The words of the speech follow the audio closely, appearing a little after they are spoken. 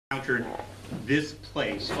encountered this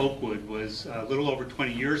place, Oakwood, was a little over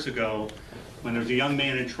 20 years ago when there was a young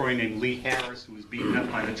man in Troy named Lee Harris who was beaten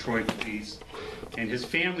up by the Troy police. And his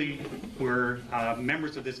family were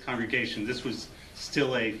members of this congregation. This was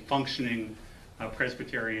still a functioning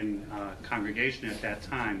Presbyterian congregation at that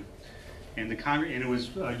time. And it was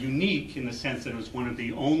unique in the sense that it was one of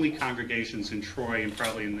the only congregations in Troy and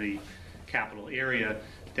probably in the capital area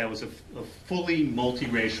that was a fully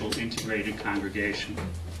multiracial integrated congregation.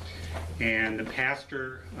 And the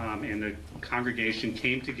pastor and the congregation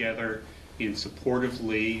came together in support of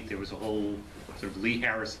Lee. There was a whole sort of Lee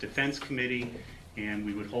Harris Defense Committee, and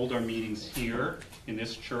we would hold our meetings here in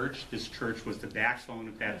this church. This church was the backbone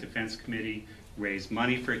of that defense committee, raised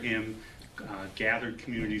money for him, gathered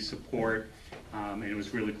community support, and it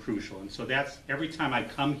was really crucial. And so that's, every time I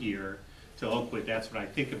come here to Oakwood, that's what I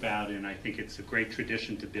think about, and I think it's a great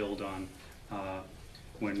tradition to build on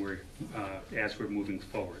when we're, as we're moving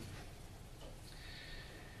forward.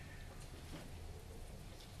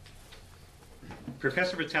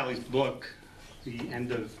 Professor Vitale's book, The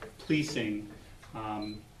End of Policing,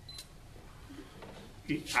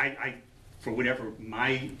 for whatever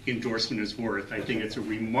my endorsement is worth, I think it's a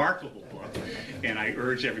remarkable book, and I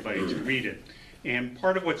urge everybody to read it. And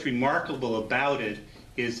part of what's remarkable about it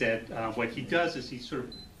is that what he does is he sort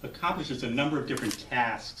of accomplishes a number of different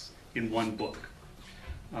tasks in one book.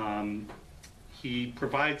 He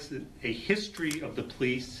provides a history of the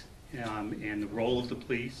police and the role of the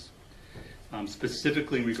police,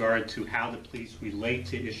 specifically in regard to how the police relate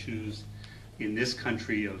to issues in this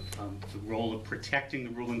country of the role of protecting the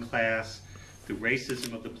ruling class, the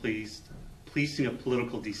racism of the police, policing of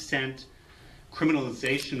political dissent,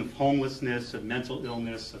 criminalization of homelessness, of mental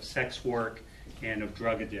illness, of sex work, and of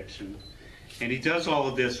drug addiction. And he does all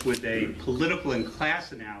of this with a political and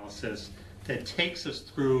class analysis that takes us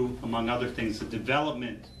through, among other things, the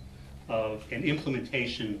development of an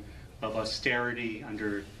implementation of austerity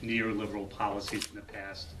under neoliberal policies in the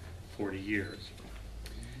past 40 years.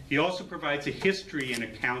 He also provides a history and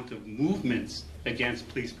account of movements against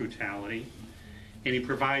police brutality, and he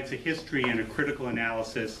provides a history and a critical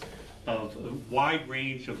analysis of a wide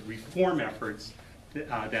range of reform efforts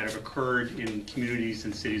that have occurred in communities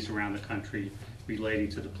and cities around the country relating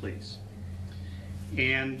to the police.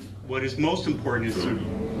 And what is most important is a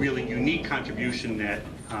really unique contribution that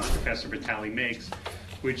Professor Vitale makes,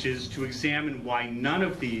 which is to examine why none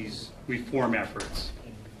of these reform efforts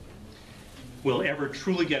will ever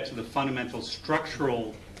truly get to the fundamental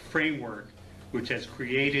structural framework which has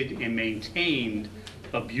created and maintained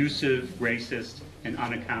abusive, racist, and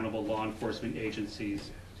unaccountable law enforcement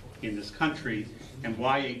agencies in this country, and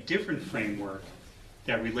why a different framework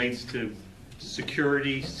that relates to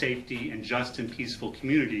security, safety, and just and peaceful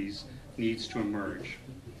communities needs to emerge.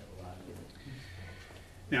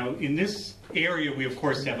 Now, in this area, we of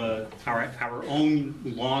course have our own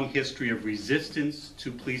long history of resistance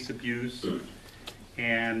to police abuse,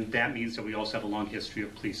 and that means that we also have a long history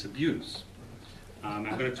of police abuse. I'm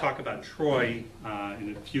going to talk about Troy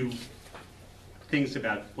and a few things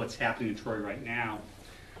about what's happening in Troy right now,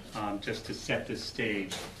 just to set this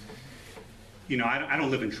stage. You know, I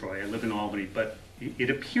don't live in Troy, I live in Albany, but it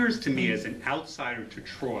appears to me as an outsider to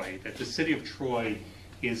Troy that the city of Troy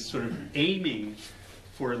is sort of aiming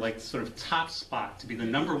for like sort of top spot to be the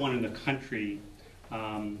 #1 in the country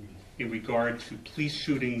in regard to police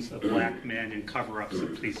shootings of black men and cover-ups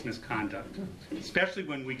of police misconduct, especially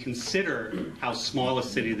when we consider how small a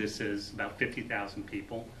city this is, about 50,000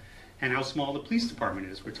 people, and how small the police department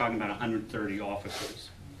is. We're talking about 130 officers.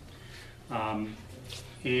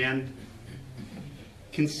 And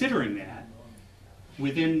considering that,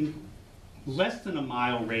 within less than a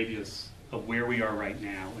mile radius of where we are right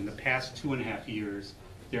now, in the past 2.5 years,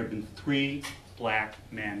 there have been 3 black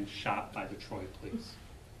men shot by the Troy police.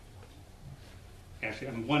 Actually,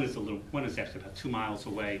 I mean, one is actually about 2 miles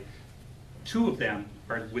away. 2 of them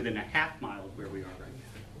are within a half mile of where we are right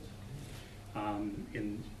now.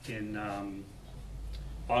 In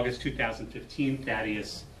August 2015,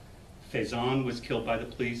 Thaddeus Faison was killed by the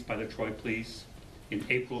police, by the Troy police. In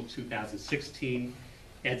April 2016,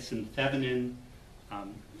 Edson Thevenin,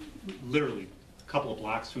 literally a couple of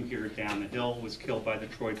blocks from here down the hill, was killed by the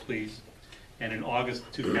Troy police. And in August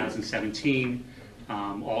 2017,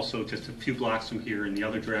 also just a few blocks from here in the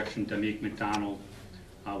other direction, Damique McDonald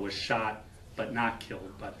was shot but not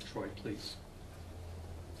killed by the Troy police.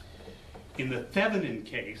 In the Thevenin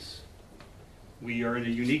case, we are in a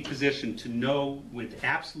unique position to know with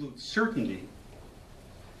absolute certainty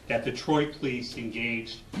that the Troy police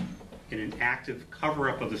engaged in an active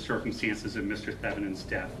cover-up of the circumstances of Mr. Thevenin's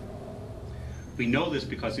death. We know this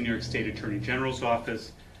because the New York State Attorney General's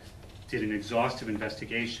office did an exhaustive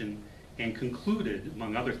investigation and concluded,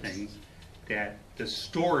 among other things, that the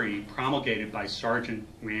story promulgated by Sergeant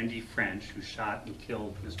Randy French, who shot and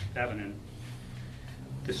killed Mr. Thevenin,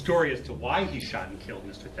 the story as to why he shot and killed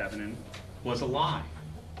Mr. Thevenin was a lie.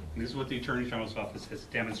 And this is what the Attorney General's office has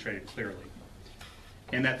demonstrated clearly.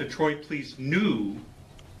 And that the Troy police knew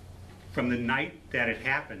from the night that it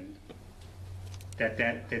happened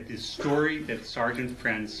that the story that Sergeant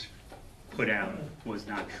French put out was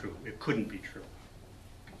not true. It couldn't be true.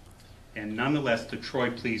 And nonetheless, the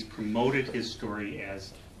Troy police promoted his story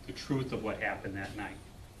as the truth of what happened that night.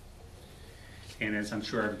 And as I'm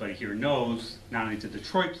sure everybody here knows, not only did the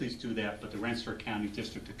Troy police do that, but the Rensselaer County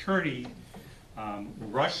District Attorney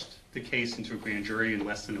rushed the case into a grand jury in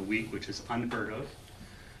less than a week, which is unheard of,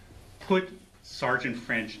 put Sergeant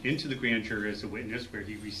French into the grand jury as a witness, where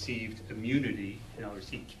he received immunity. In other words,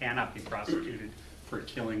 he cannot be prosecuted for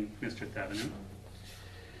killing Mr. Thevenin,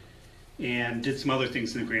 and did some other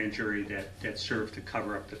things in the grand jury that served to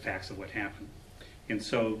cover up the facts of what happened. And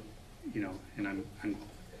so, you know, and I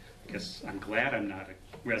guess I'm glad I'm not a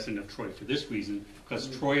resident of Troy for this reason, because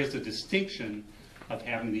Troy has a distinction of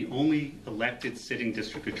having the only elected sitting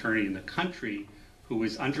district attorney in the country who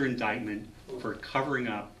is under indictment for covering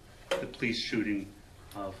up the police shooting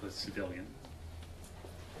of a civilian.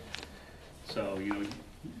 So, you know,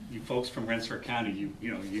 you folks from Rensselaer County,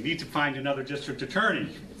 you need to find another district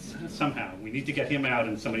attorney somehow. We need to get him out,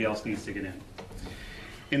 and somebody else needs to get in.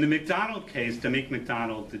 In the McDonald case, Demeke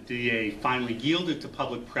McDonald, the DA finally yielded to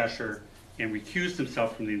public pressure and recused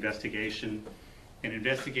himself from the investigation. An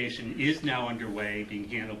investigation is now underway, being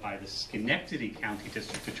handled by the Schenectady County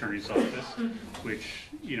District Attorney's Office, which,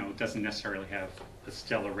 you know, doesn't necessarily have a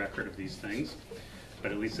stellar record of these things,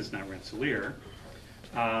 but at least it's not Rensselaer.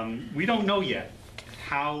 We don't know yet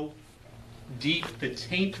how deep the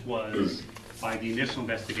taint was by the initial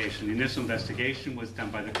investigation. The initial investigation was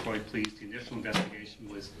done by the Troy police. The initial investigation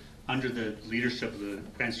was under the leadership of the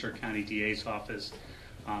Rensselaer County DA's office.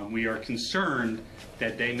 We are concerned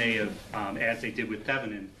that they may have, as they did with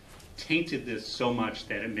Thevenin, tainted this so much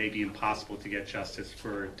that it may be impossible to get justice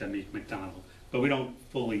for Demeke McDonald. But we don't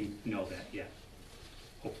fully know that yet.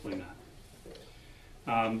 Hopefully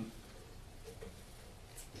not.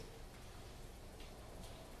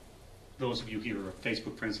 Those of you here who are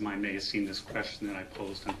Facebook friends of mine may have seen this question that I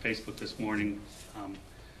posed on Facebook this morning.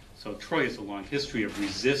 So Troy has a long history of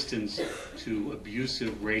resistance to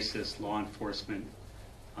abusive, racist law enforcement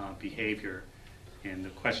behavior. And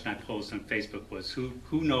the question I posed on Facebook was, who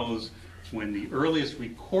knows when the earliest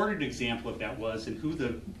recorded example of that was, and who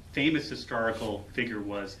the famous historical figure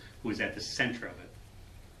was who was at the center of it?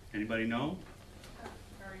 Anybody know?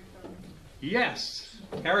 Harriet Tubman. Yes,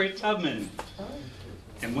 Harriet Tubman.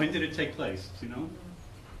 And when did it take place? Do you know?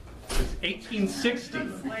 It was 1860.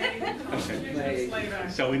 Okay.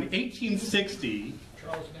 So in 1860,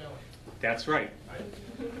 Charles Nally. that's right.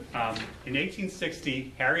 In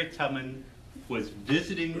 1860, Harriet Tubman was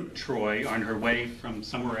visiting Troy on her way from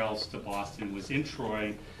somewhere else to Boston, was in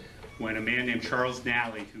Troy, when a man named Charles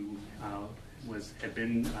Nally, who had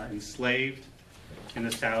been enslaved in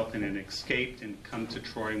the South and had escaped and come to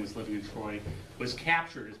Troy and was living in Troy, was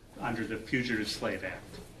captured under the Fugitive Slave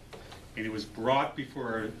Act. And it was brought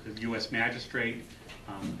before the U.S. magistrate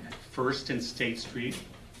at First and State Street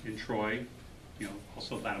in Troy, you know,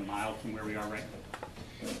 also about a mile from where we are right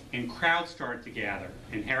now. And crowds started to gather.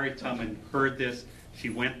 And Harriet Tubman heard this. She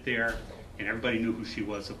went there, and everybody knew who she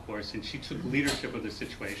was, of course, and she took leadership of the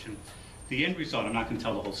situation. The end result, I'm not going to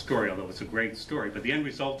tell the whole story, although it's a great story, but the end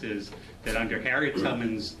result is that under Harriet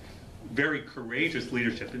Tubman's very courageous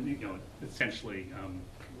leadership, and, you know, essentially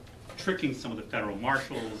tricking some of the federal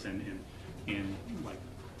marshals and like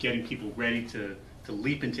getting people ready to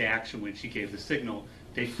leap into action when she gave the signal,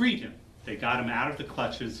 they freed him. They got him out of the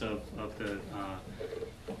clutches of the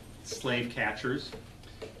slave catchers.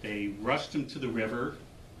 They rushed him to the river,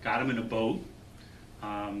 got him in a boat,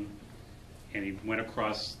 and he went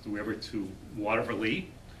across the river to Waterville,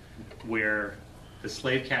 where the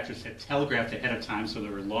slave catchers had telegraphed ahead of time, so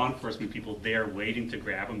there were law enforcement people there waiting to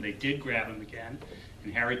grab him. They did grab him again,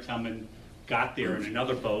 and Harriet Tubman got there in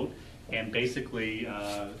another boat, and basically,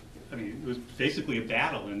 it was basically a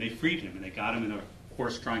battle, and they freed him, and they got him in a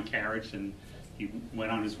horse-drawn carriage, and he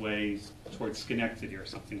went on his way towards Schenectady or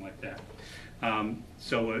something like that.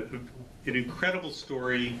 So an incredible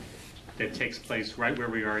story that takes place right where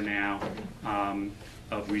we are now,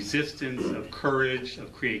 of resistance, of courage,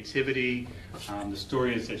 of creativity. The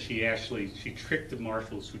story is that she tricked the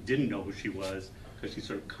marshals who didn't know who she was, because she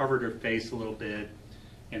sort of covered her face a little bit,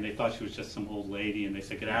 and they thought she was just some old lady, and they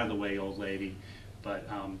said, "Get out of the way, old lady." but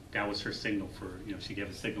that was her signal for, she gave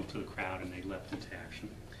a signal to the crowd and they leapt into action.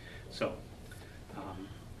 So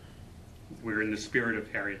we're in the spirit of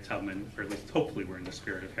Harriet Tubman, or at least hopefully we're in the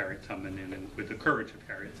spirit of Harriet Tubman and with the courage of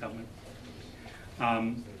Harriet Tubman.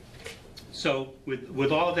 So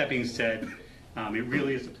with all of that being said, it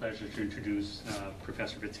really is a pleasure to introduce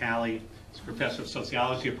Professor Vitale. He's Professor of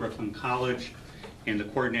Sociology at Brooklyn College and the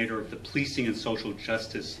coordinator of the Policing and Social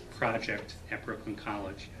Justice Project at Brooklyn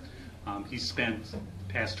College. He's spent the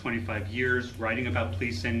past 25 years writing about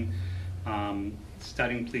policing,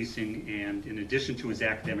 studying policing, and in addition to his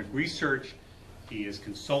academic research, he has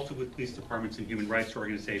consulted with police departments and human rights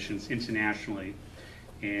organizations internationally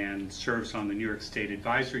and serves on the New York State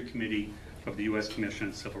Advisory Committee of the U.S. Commission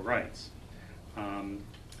on Civil Rights.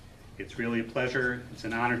 It's really a pleasure, it's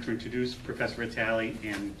an honor to introduce Professor Vitale,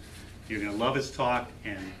 and you're going to love his talk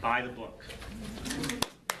and buy the book.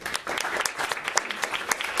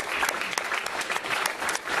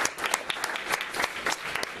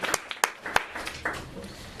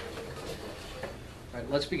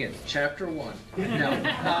 Let's begin. Chapter 1. No.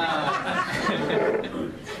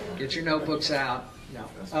 Get your notebooks out.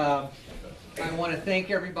 No. I want to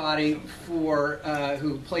thank everybody for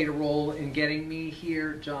who played a role in getting me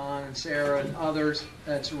here, John and Sarah and others.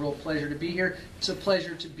 It's a real pleasure to be here. It's a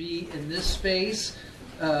pleasure to be in this space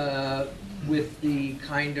with the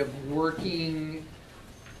kind of working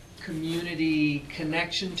community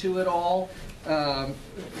connection to it all.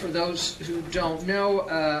 For those who don't know,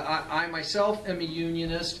 I myself am a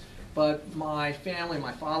unionist, but my family,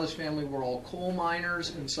 my father's family, were all coal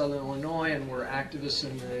miners in Southern Illinois and were activists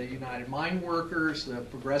in the United Mine Workers, the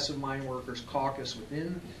Progressive Mine Workers Caucus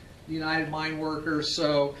within the United Mine Workers.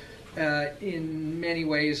 So in many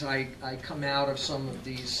ways, I come out of some of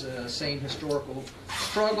these same historical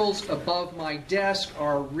struggles. Above my desk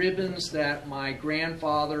are ribbons that my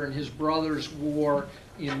grandfather and his brothers wore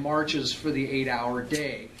in marches for the 8-hour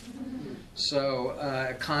day. So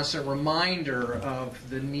a constant reminder of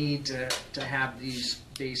the need to have these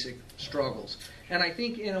basic struggles. And I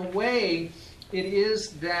think in a way it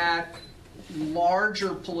is that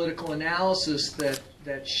larger political analysis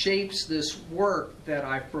that shapes this work that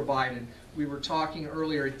I've provided. We were talking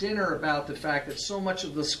earlier at dinner about the fact that so much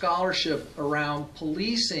of the scholarship around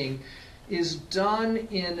policing is done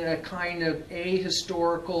in a kind of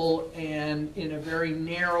ahistorical and in a very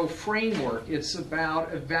narrow framework. It's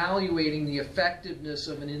about evaluating the effectiveness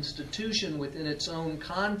of an institution within its own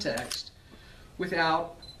context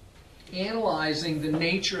without analyzing the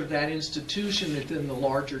nature of that institution within the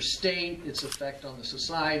larger state, its effect on the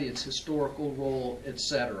society, its historical role,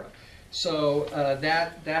 etc. So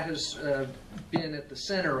that has been at the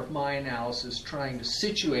center of my analysis, trying to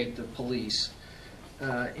situate the police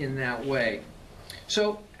in that way.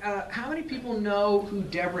 So how many people know who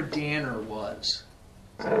Deborah Danner was?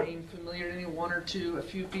 Is that name familiar to anyone? One or two? A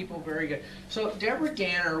few people? Very good. So Deborah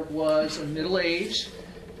Danner was a middle-aged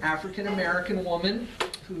African-American woman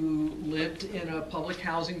who lived in a public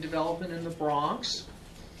housing development in the Bronx.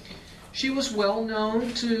 She was well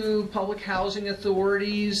known to public housing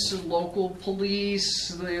authorities, local police,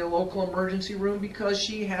 the local emergency room, because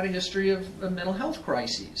she had a history of mental health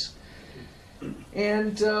crises.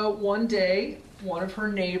 And one day, one of her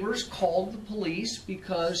neighbors called the police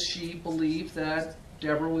because she believed that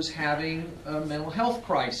Deborah was having a mental health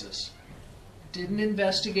crisis. Didn't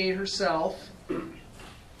investigate herself,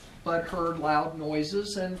 but heard loud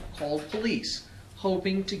noises and called police,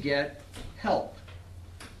 hoping to get help.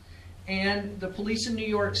 And the police in New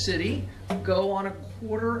York City go on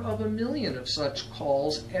 250,000 of such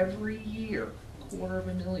calls every year.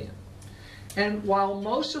 250,000. And while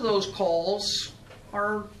most of those calls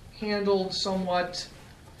are handled somewhat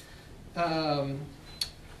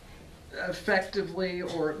effectively,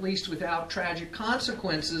 or at least without tragic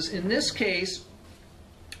consequences, in this case,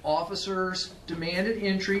 officers demanded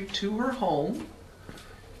entry to her home,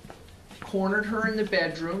 cornered her in the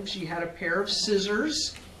bedroom. She had a pair of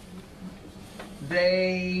scissors.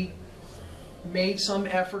 They made some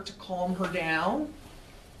effort to calm her down.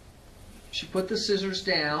 She put the scissors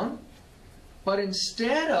down, but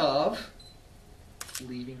instead of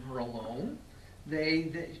leaving her alone,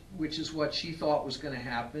 which is what she thought was going to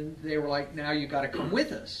happen, they were like, now you got to come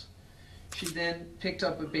with us. She then picked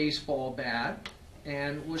up a baseball bat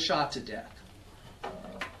and was shot to death.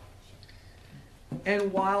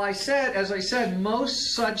 And while as I said,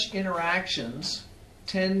 most such interactions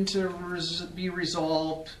tend to be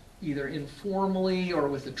resolved either informally or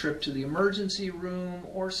with a trip to the emergency room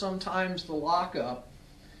or sometimes the lockup,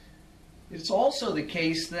 it's also the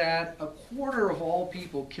case that 1/4 of all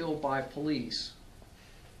people killed by police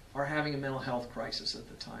are having a mental health crisis at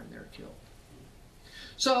the time they're killed.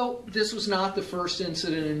 So this was not the first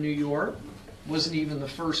incident in New York. Wasn't even the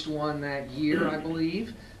first one that year, I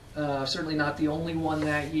believe. Certainly not the only one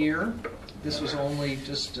that year. This was only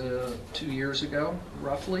just 2 years ago,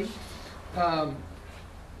 roughly. The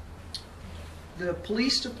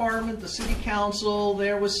police department, the city council,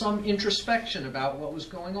 there was some introspection about what was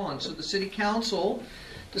going on. So the city council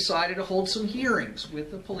decided to hold some hearings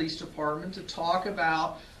with the police department to talk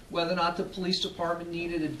about whether or not the police department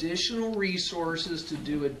needed additional resources to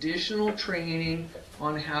do additional training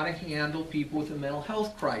on how to handle people with a mental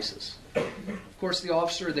health crisis. Of course, the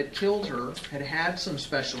officer that killed her had had some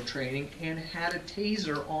special training and had a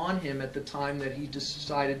taser on him at the time that he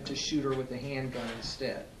decided to shoot her with a handgun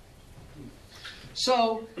instead.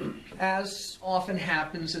 So, as often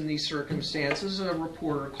happens in these circumstances, a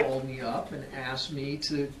reporter called me up and asked me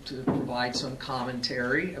to provide some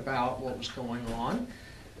commentary about what was going on.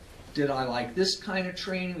 Did I like this kind of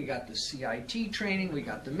training? We got the CIT training, we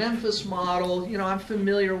got the Memphis model. You know, I'm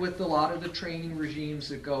familiar with a lot of the training regimes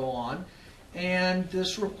that go on. And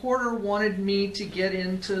this reporter wanted me to get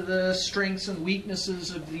into the strengths and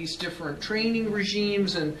weaknesses of these different training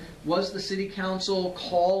regimes, and was the city council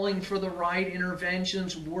calling for the right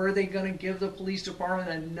interventions? Were they going to give the police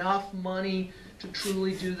department enough money to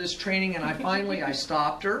truly do this training? And I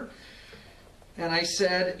stopped her and I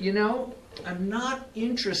said, you know, I'm not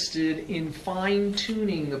interested in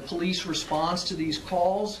fine-tuning the police response to these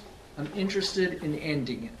calls. I'm interested in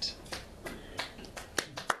ending it.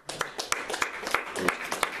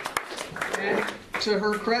 And to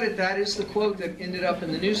her credit, that is the quote that ended up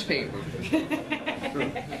in the newspaper.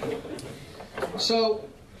 So,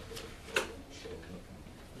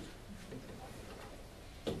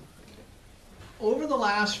 over the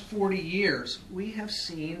last 40 years, we have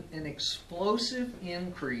seen an explosive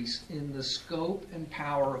increase in the scope and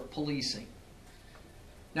power of policing.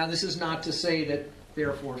 Now, this is not to say that,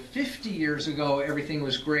 therefore, 50 years ago, everything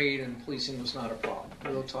was great and policing was not a problem.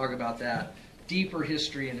 We'll talk about that deeper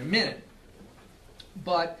history in a minute.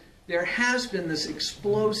 But there has been this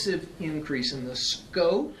explosive increase in the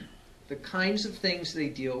scope, the kinds of things they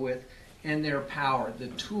deal with, and their power, the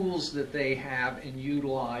tools that they have and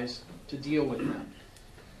utilize to deal with them.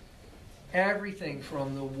 Everything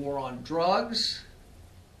from the war on drugs,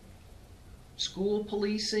 school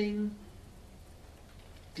policing,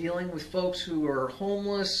 dealing with folks who are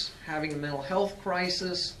homeless, having a mental health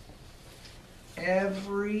crisis.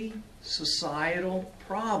 Every societal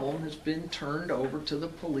problem has been turned over to the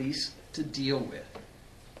police to deal with.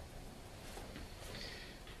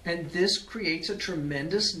 And this creates a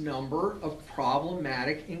tremendous number of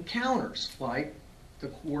problematic encounters, like the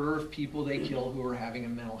quarter of people they kill who are having a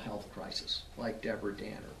mental health crisis, like Deborah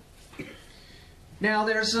Danner. Now,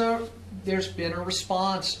 there's been a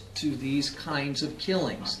response to these kinds of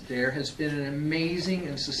killings. There has been an amazing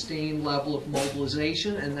and sustained level of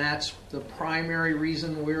mobilization, and that's the primary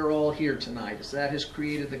reason we're all here tonight, is that has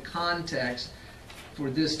created the context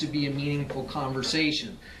for this to be a meaningful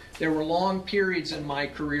conversation. There were long periods in my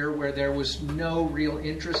career where there was no real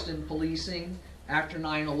interest in policing. After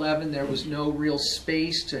 9/11, there was no real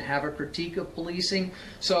space to have a critique of policing.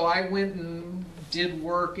 So I went and did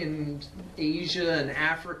work in Asia and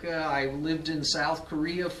Africa. I lived in South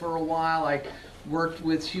Korea for a while. I worked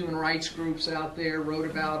with human rights groups out there, wrote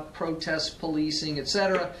about protest policing,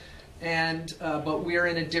 etc. But we're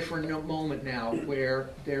in a different moment now where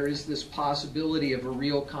there is this possibility of a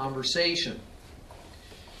real conversation.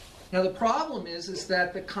 Now the problem is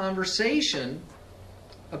that the conversation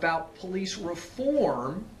about police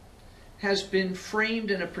reform has been framed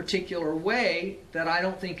in a particular way that I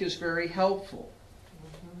don't think is very helpful.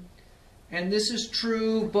 And this is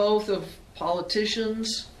true both of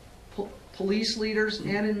politicians, police leaders,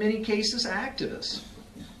 and in many cases activists.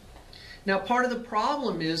 Now part of the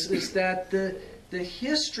problem is that the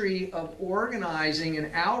history of organizing and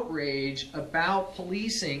outrage about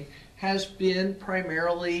policing has been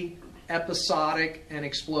primarily episodic and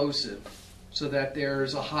explosive, so that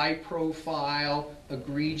there's a high-profile,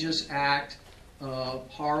 egregious act of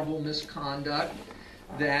horrible misconduct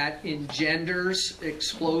that engenders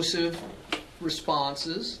explosive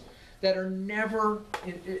responses that are never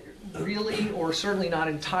really, or certainly not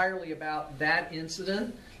entirely, about that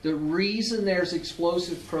incident. The reason there's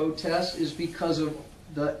explosive protest is because of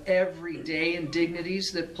the everyday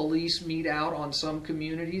indignities that police mete out on some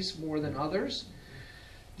communities more than others.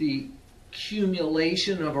 The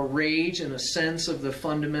accumulation of a rage and a sense of the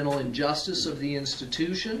fundamental injustice of the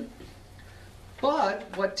institution. But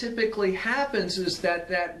what typically happens is that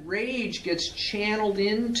that rage gets channeled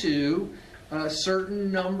into a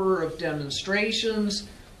certain number of demonstrations,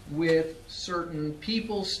 with certain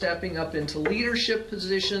people stepping up into leadership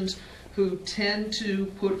positions who tend to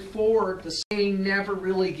put forward the saying never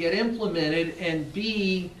really get implemented, and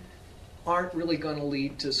B, aren't really going to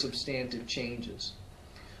lead to substantive changes.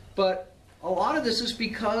 But a lot of this is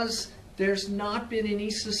because there's not been any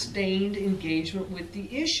sustained engagement with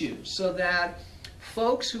the issue, so that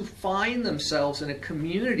folks who find themselves in a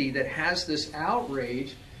community that has this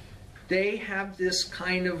outrage, they have this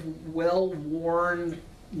kind of well-worn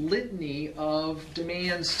litany of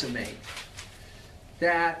demands to make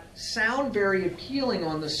that sound very appealing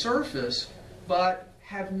on the surface, but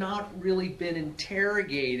have not really been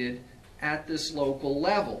interrogated at this local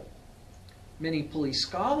level. Many police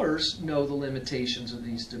scholars know the limitations of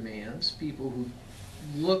these demands, people who've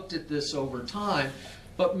looked at this over time,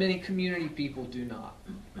 but many community people do not.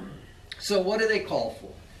 So what do they call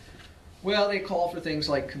for? Well, they call for things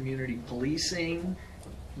like community policing.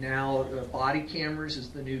 Now, body cameras is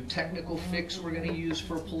the new technical fix we're going to use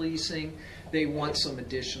for policing. They want some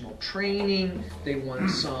additional training. They want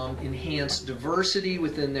some enhanced diversity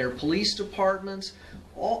within their police departments.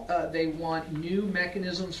 They want new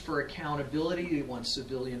mechanisms for accountability. They want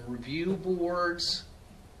civilian review boards.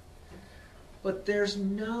 But there's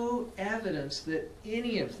no evidence that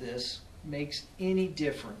any of this makes any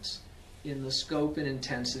difference in the scope and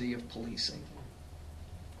intensity of policing.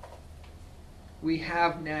 We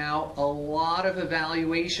have now a lot of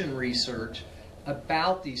evaluation research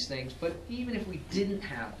about these things, but even if we didn't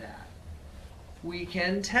have that, we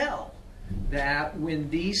can tell that when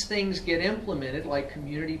these things get implemented, like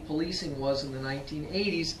community policing was in the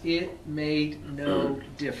 1980s, it made no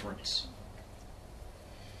difference.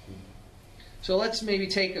 So let's maybe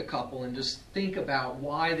take a couple and just think about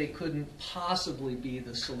why they couldn't possibly be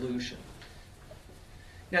the solution.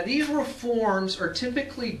 Now, these reforms are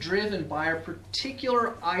typically driven by a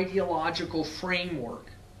particular ideological framework,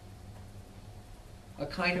 a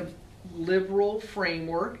kind of liberal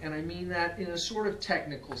framework, and I mean that in a sort of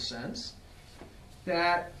technical sense,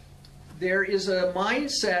 that there is a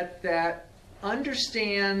mindset that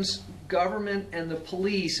understands government and the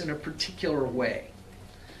police in a particular way.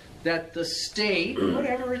 That the state,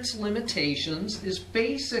 whatever its limitations, is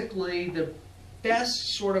basically the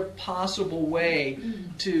best sort of possible way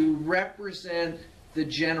to represent the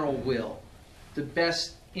general will, the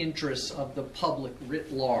best interests of the public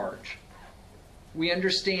writ large. We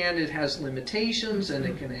understand it has limitations and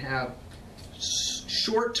it can have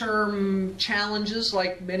short-term challenges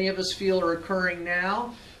like many of us feel are occurring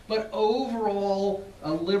now, but overall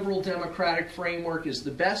a liberal democratic framework is the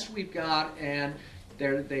best we've got, and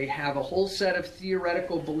they have a whole set of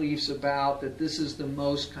theoretical beliefs about that this is the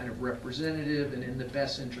most kind of representative and in the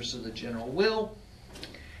best interest of the general will,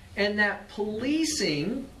 and that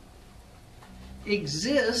policing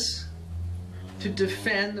exists to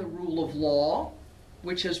defend the rule of law,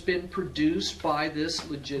 which has been produced by this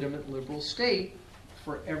legitimate liberal state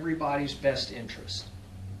for everybody's best interest.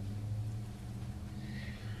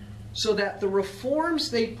 So that the reforms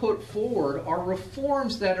they put forward are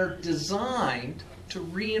reforms that are designed to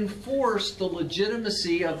reinforce the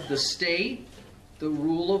legitimacy of the state, the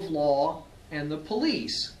rule of law, and the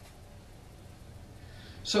police.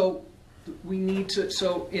 So we need to,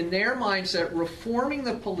 so in their mindset, reforming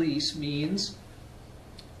the police means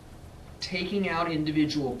taking out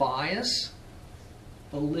individual bias,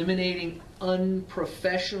 eliminating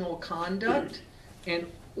unprofessional conduct, and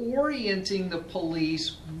orienting the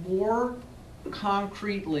police more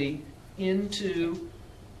concretely into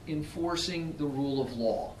enforcing the rule of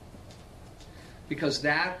law, because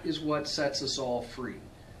that is what sets us all free.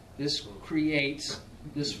 This creates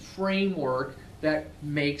this framework that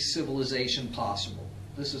makes civilization possible.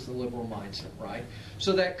 This is the liberal mindset, right?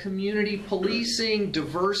 So that community policing,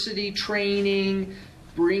 diversity training,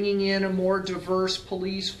 bringing in a more diverse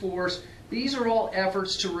police force, these are all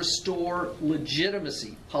efforts to restore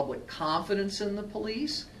legitimacy, public confidence in the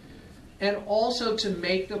police, and also to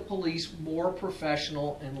make the police more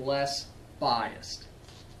professional and less biased.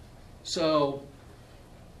 So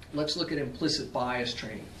let's look at implicit bias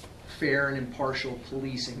training, fair and impartial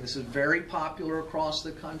policing. This is very popular across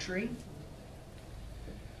the country.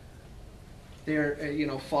 They're,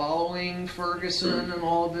 following Ferguson and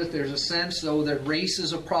all of this, there's a sense, though, that race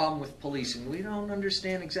is a problem with policing. We don't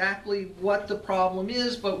understand exactly what the problem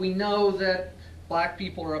is, but we know that black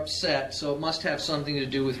people are upset, so it must have something to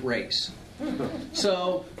do with race.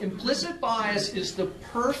 So implicit bias is the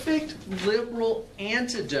perfect liberal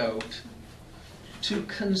antidote to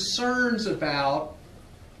concerns about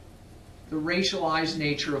the racialized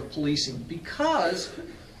nature of policing, because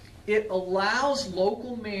it allows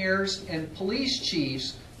local mayors and police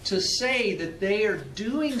chiefs to say that they are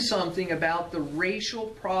doing something about the racial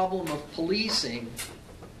problem of policing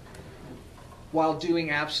while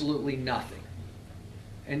doing absolutely nothing.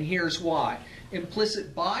 And here's why.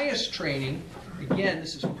 Implicit bias training, again,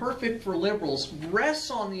 this is perfect for liberals, rests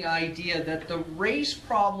on the idea that the race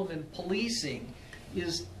problem in policing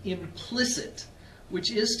is implicit,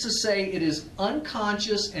 which is to say it is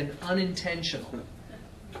unconscious and unintentional.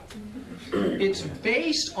 It's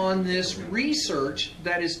based on this research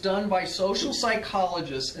that is done by social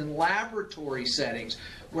psychologists in laboratory settings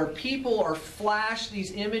where people are flashed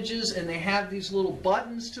these images and they have these little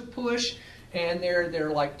buttons to push, and they're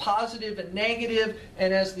like positive and negative,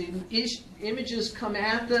 and as the images come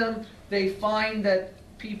at them, they find that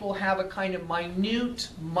people have a kind of minute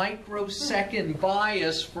microsecond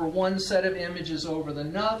bias for one set of images over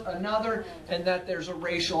another, and that there's a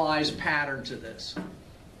racialized pattern to this.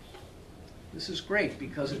 This is great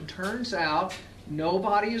because it turns out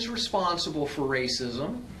nobody is responsible for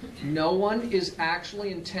racism. No one is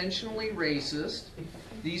actually intentionally racist.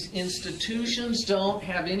 These institutions don't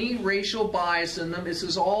have any racial bias in them. This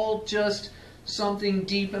is all just something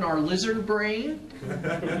deep in our lizard brain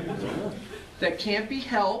that can't be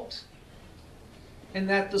helped. And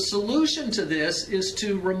that the solution to this is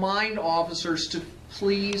to remind officers to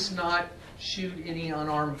please not shoot any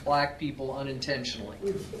unarmed black people unintentionally.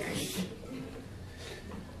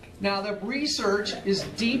 Now, the research is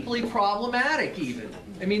deeply problematic even.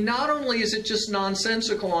 I mean, not only is it just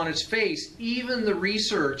nonsensical on its face, even the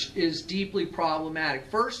research is deeply problematic.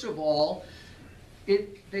 First of all,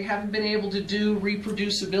 they haven't been able to do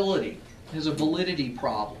reproducibility as a validity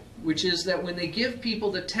problem, which is that when they give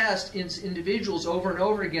people the test in individuals over and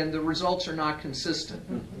over again, the results are not consistent.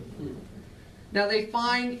 Now, they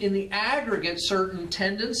find in the aggregate certain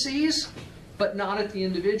tendencies, but not at the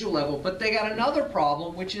individual level. But they got another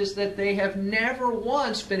problem, which is that they have never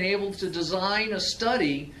once been able to design a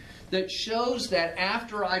study that shows that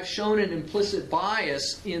after I've shown an implicit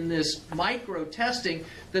bias in this micro testing,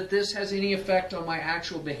 that this has any effect on my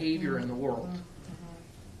actual behavior in the world.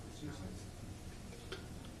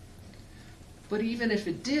 But even if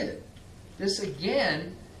it did, this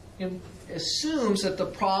again assumes that the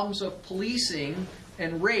problems of policing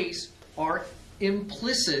and race are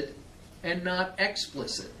implicit and not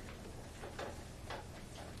explicit.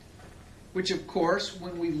 Which, of course,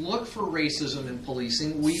 when we look for racism in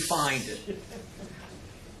policing, we find it.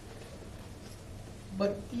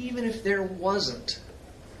 But even if there wasn't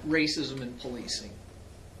racism in policing,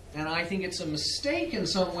 and I think it's a mistake in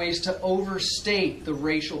some ways to overstate the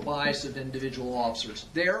racial bias of individual officers.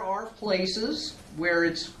 There are places where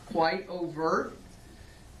it's quite overt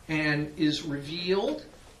and is revealed.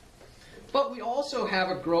 But we also have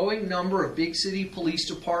a growing number of big city police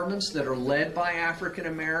departments that are led by African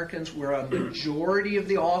Americans, where a majority of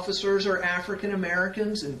the officers are African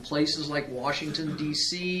Americans, in places like Washington,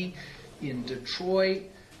 D.C., in Detroit,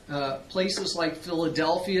 places like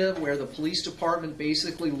Philadelphia, where the police department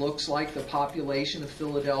basically looks like the population of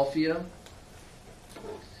Philadelphia.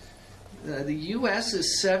 The U.S.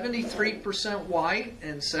 is 73% white,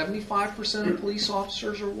 and 75% of police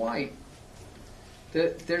officers are white.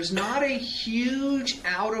 There's not a huge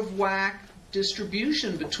out-of-whack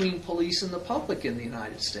distribution between police and the public in the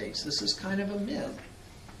United States. This is kind of a myth.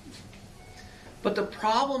 But the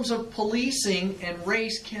problems of policing and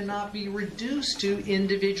race cannot be reduced to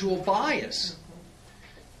individual bias.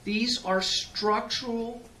 These are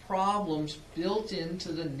structural problems built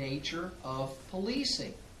into the nature of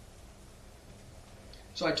policing.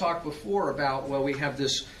 So I talked before about, well, we have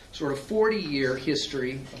this sort of 40-year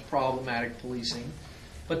history of problematic policing,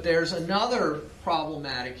 but there's another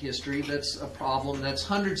problematic history that's a problem that's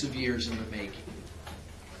hundreds of years in the making.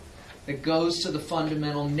 It goes to the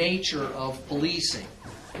fundamental nature of policing.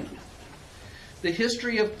 The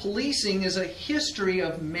history of policing is a history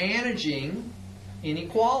of managing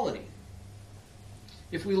inequality.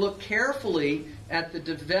 If we look carefully at the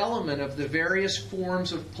development of the various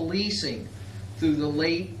forms of policing through the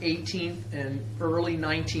late 18th and early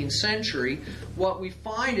 19th century, what we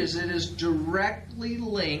find is it is directly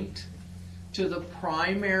linked to the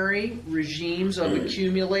primary regimes of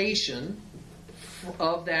accumulation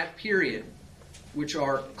of that period, which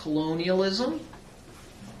are colonialism,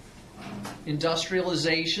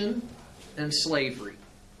 industrialization, and slavery.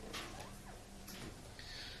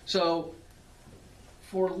 So,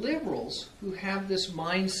 for liberals who have this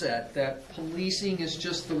mindset that policing is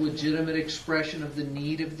just the legitimate expression of the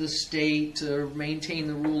need of the state to maintain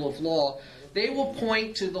the rule of law, they will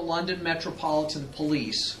point to the London Metropolitan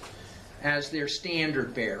Police as their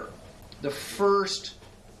standard bearer, the first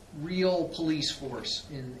real police force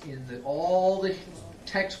in all the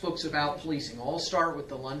textbooks about policing all start with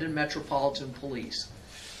the London Metropolitan Police.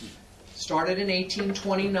 Started in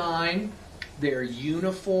 1829. They're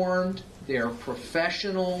uniformed, they're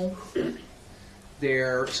professional,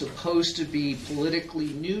 they're supposed to be politically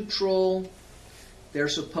neutral, they're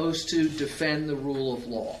supposed to defend the rule of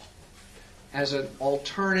law as an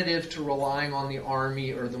alternative to relying on the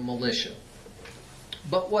army or the militia.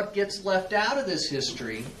 But what gets left out of this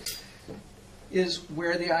history is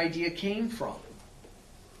where the idea came from.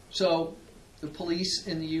 So the police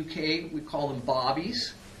in the UK, we call them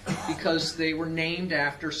bobbies, because they were named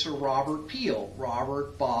after Sir Robert Peel,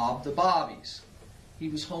 Robert Bob the Bobbies. He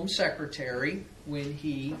was Home Secretary when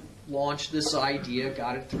he launched this idea,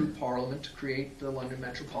 got it through Parliament to create the London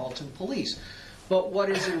Metropolitan Police. But what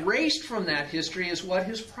is erased from that history is what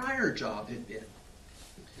his prior job had been,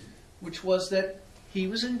 which was that he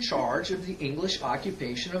was in charge of the English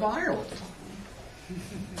occupation of Ireland.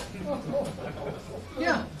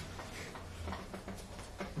 Yeah.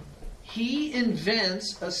 He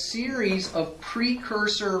invents a series of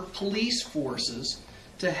precursor police forces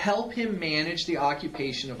to help him manage the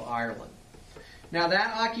occupation of Ireland. Now,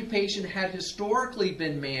 that occupation had historically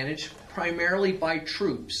been managed primarily by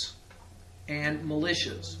troops and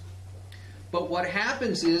militias. But what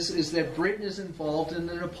happens is that Britain is involved in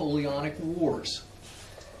the Napoleonic Wars.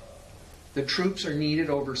 The troops are needed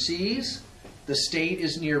overseas. The state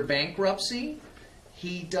is near bankruptcy.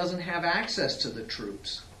 He doesn't have access to the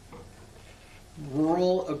troops.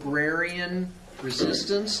 Rural agrarian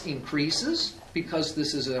resistance increases because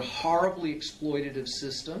this is a horribly exploitative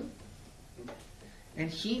system, and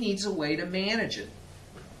he needs a way to manage it.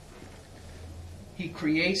 He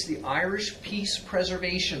creates the Irish Peace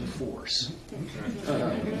Preservation Force.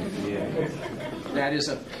 That is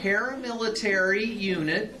a paramilitary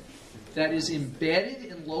unit that is embedded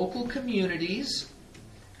in local communities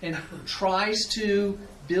and tries to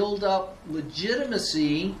build up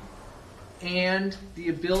legitimacy and the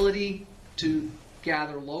ability to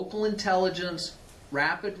gather local intelligence,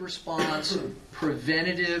 rapid response,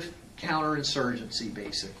 preventative counterinsurgency,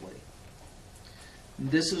 basically.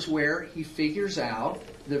 This is where he figures out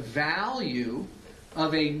the value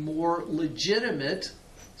of a more legitimate,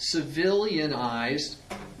 civilianized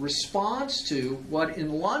response to what in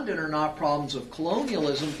London are not problems of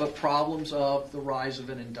colonialism, but problems of the rise of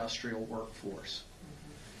an industrial workforce.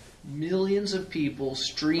 Millions of people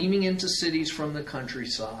streaming into cities from the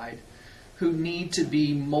countryside who need to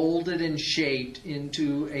be molded and shaped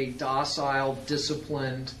into a docile,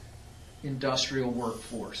 disciplined industrial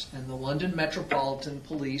workforce. And the London Metropolitan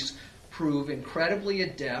Police prove incredibly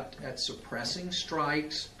adept at suppressing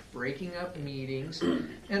strikes, breaking up meetings,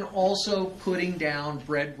 and also putting down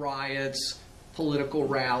bread riots, political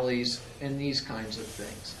rallies, and these kinds of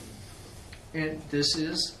things. And this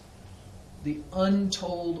is the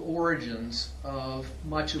untold origins of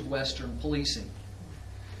much of Western policing.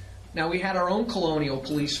 Now, we had our own colonial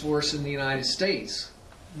police force in the United States,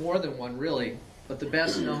 more than one really, but the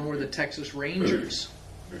best known were the Texas Rangers.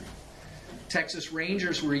 Texas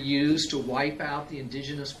Rangers were used to wipe out the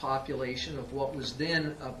indigenous population of what was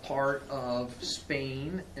then a part of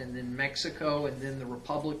Spain, and then Mexico, and then the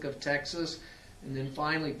Republic of Texas, and then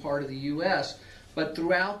finally part of the U.S. But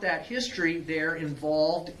throughout that history, they're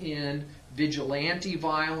involved in vigilante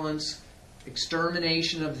violence,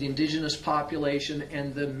 extermination of the indigenous population,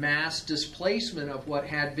 and the mass displacement of what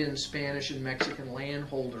had been Spanish and Mexican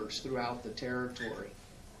landholders throughout the territory.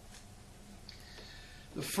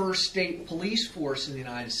 The first state police force in the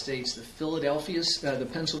United States, the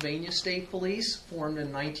Pennsylvania State Police, formed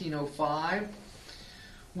in 1905,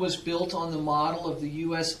 was built on the model of the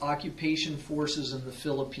U.S. occupation forces in the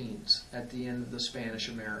Philippines at the end of the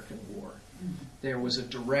Spanish-American War. There was a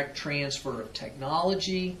direct transfer of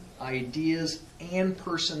technology, ideas, and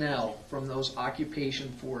personnel from those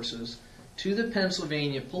occupation forces to the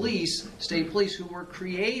Pennsylvania police, state police, who were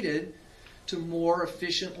created to more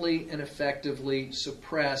efficiently and effectively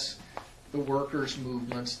suppress the workers'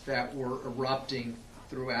 movements that were erupting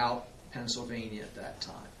throughout Pennsylvania at that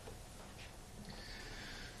time.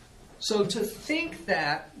 So to think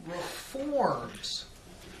that reforms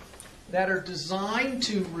that are designed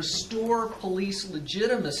to restore police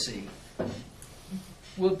legitimacy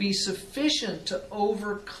will be sufficient to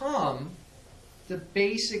overcome the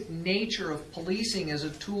basic nature of policing as a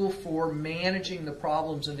tool for managing the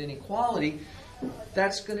problems of inequality,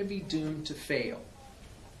 that's going to be doomed to fail.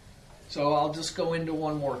 So I'll just go into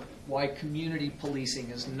one more, why community policing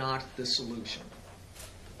is not the solution.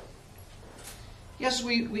 Yes,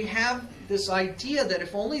 we have this idea that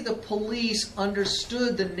if only the police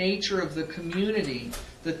understood the nature of the community,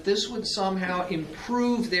 that this would somehow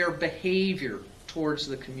improve their behavior towards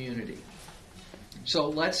the community. So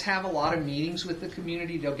let's have a lot of meetings with the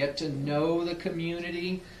community. They'll get to know the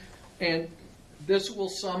community, and this will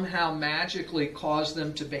somehow magically cause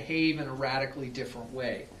them to behave in a radically different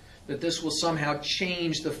way. That this will somehow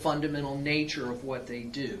change the fundamental nature of what they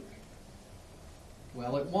do.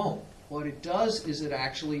 Well, it won't. What it does is it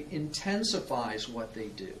actually intensifies what they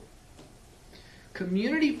do.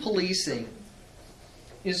 Community policing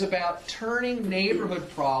is about turning neighborhood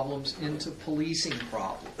problems into policing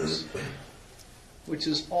problems, which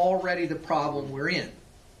is already the problem we're in.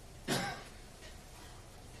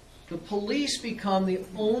 The police become the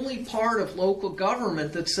only part of local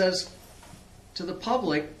government that says to the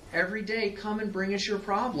public, every day, come and bring us your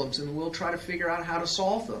problems and we'll try to figure out how to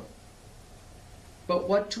solve them. But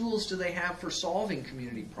what tools do they have for solving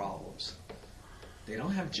community problems? They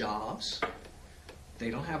don't have jobs.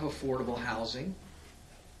 They don't have affordable housing.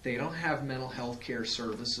 They don't have mental health care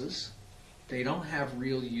services. They don't have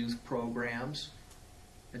real youth programs,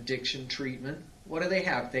 addiction treatment. What do they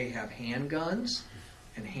have? They have handguns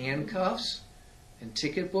and handcuffs and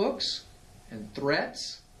ticket books and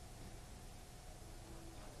threats.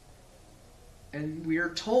 And we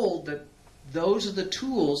are told that those are the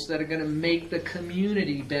tools that are going to make the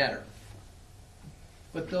community better.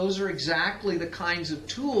 But those are exactly the kinds of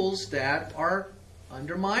tools that are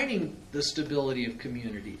undermining the stability of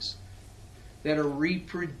communities, that are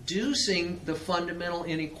reproducing the fundamental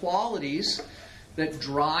inequalities that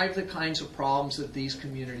drive the kinds of problems that these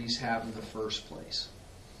communities have in the first place.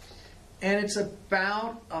 And it's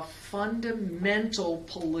about a fundamental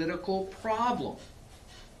political problem.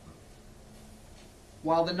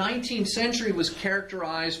 While the 19th century was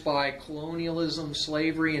characterized by colonialism,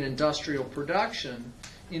 slavery, and industrial production,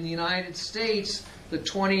 in the United States, the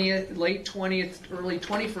late 20th, early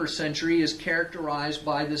 21st century is characterized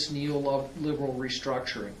by this neoliberal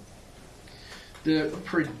restructuring. The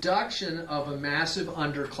production of a massive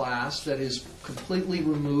underclass that is completely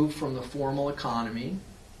removed from the formal economy,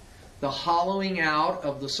 the hollowing out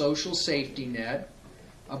of the social safety net,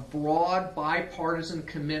 a broad bipartisan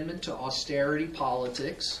commitment to austerity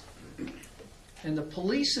politics, and the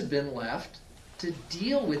police have been left to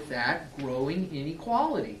deal with that growing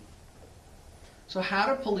inequality. So how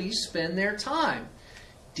do police spend their time?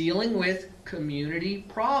 Dealing with community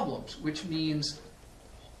problems, which means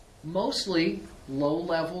mostly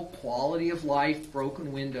low-level quality of life,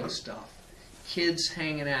 broken window stuff, kids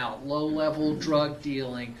hanging out, low-level drug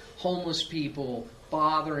dealing, homeless people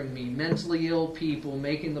bothering me, mentally ill people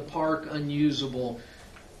making the park unusable.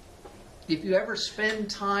 If you ever spend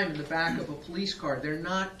time in the back of a police car, they're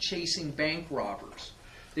not chasing bank robbers.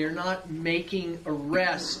 They're not making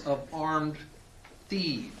arrests of armed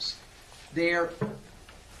thieves. They're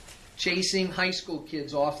chasing high school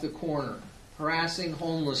kids off the corner, harassing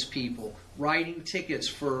homeless people, writing tickets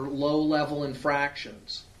for low-level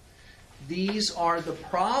infractions. These are the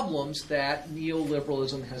problems that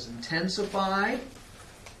neoliberalism has intensified: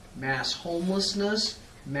 mass homelessness,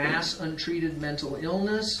 mass untreated mental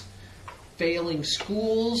illness, failing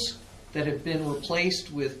schools that have been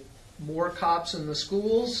replaced with more cops in the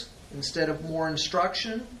schools instead of more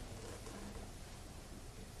instruction.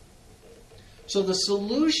 So the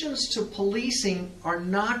solutions to policing are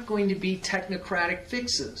not going to be technocratic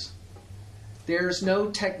fixes. There's no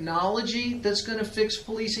technology that's going to fix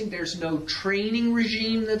policing. There's no training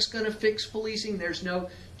regime that's going to fix policing. There's no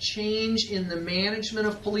change in the management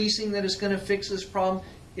of policing that is going to fix this problem.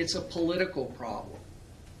 It's a political problem.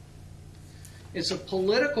 It's a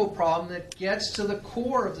political problem that gets to the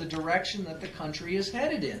core of the direction that the country is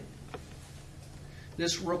headed in.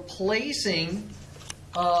 This replacing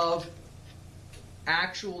of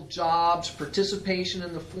actual jobs, participation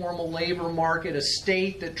in the formal labor market, a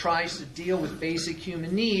state that tries to deal with basic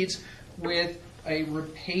human needs, with a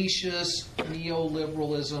rapacious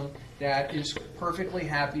neoliberalism that is perfectly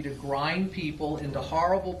happy to grind people into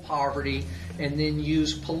horrible poverty and then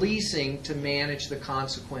use policing to manage the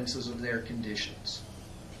consequences of their conditions.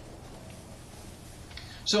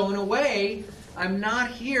 So in a way, I'm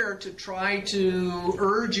not here to try to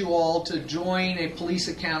urge you all to join a police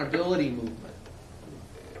accountability movement.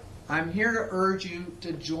 I'm here to urge you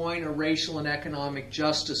to join a racial and economic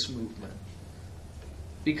justice movement.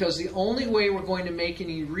 Because the only way we're going to make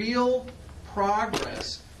any real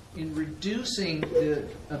progress in reducing the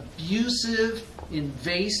abusive,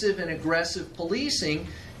 invasive, and aggressive policing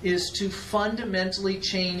is to fundamentally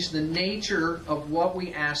change the nature of what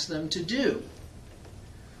we ask them to do.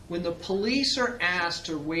 When the police are asked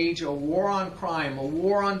to wage a war on crime, a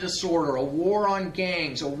war on disorder, a war on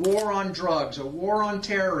gangs, a war on drugs, a war on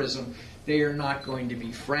terrorism, they are not going to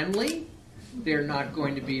be friendly, they're not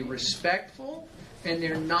going to be respectful, And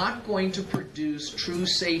they're not going to produce true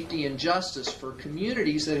safety and justice for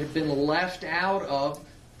communities that have been left out of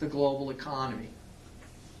the global economy.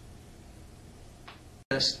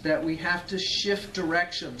 That we have to shift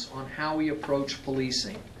directions on how we approach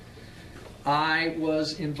policing. I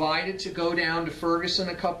was invited to go down to Ferguson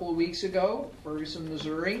a couple of weeks ago, Ferguson,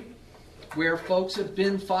 Missouri, where folks have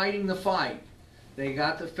been fighting the fight. They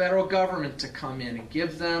got the federal government to come in and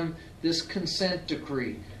give them this consent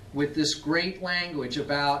decree with this great language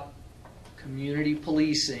about community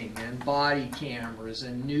policing and body cameras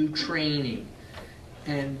and new training.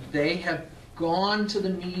 And they have gone to the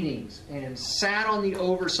meetings and sat on the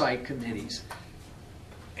oversight committees,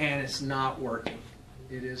 and it's not working.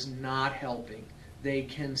 It is not helping. They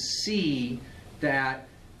can see that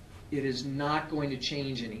it is not going to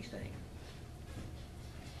change anything.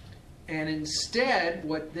 And instead,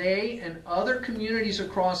 what they and other communities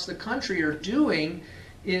across the country are doing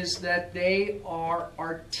is that they are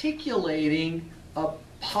articulating a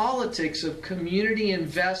politics of community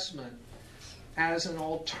investment as an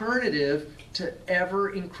alternative to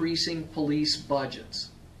ever-increasing police budgets.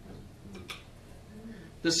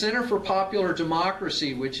 The Center for Popular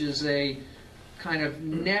Democracy, which is a kind of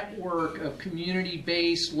network of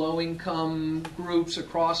community-based low-income groups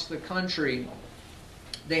across the country,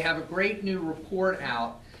 they have a great new report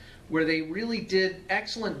out where they really did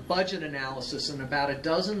excellent budget analysis in about a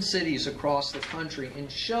dozen cities across the country and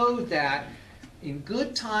showed that in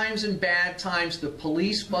good times and bad times, the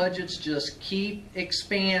police budgets just keep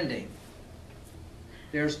expanding.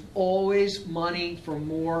 There's always money for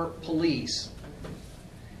more police.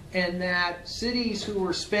 And that cities who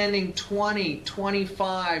were spending 20,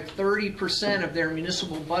 25, 30% of their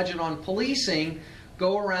municipal budget on policing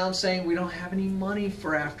go around saying, we don't have any money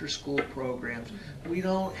for after-school programs. We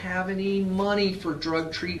don't have any money for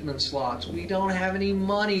drug treatment slots. We don't have any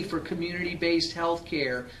money for community-based health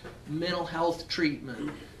care, mental health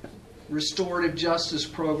treatment, restorative justice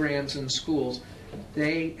programs in schools.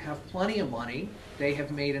 They have plenty of money. They have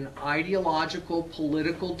made an ideological,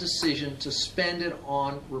 political decision to spend it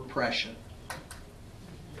on repression.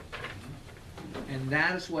 And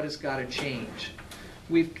that is what has got to change.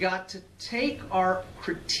 We've got to take our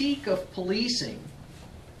critique of policing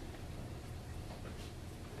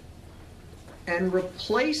and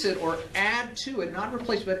replace it, or add to it, not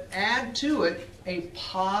replace, but add to it a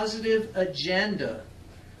positive agenda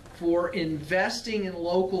for investing in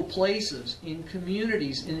local places, in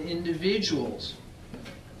communities, in individuals.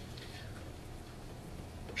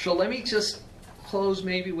 So let me just close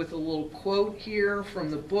maybe with a little quote here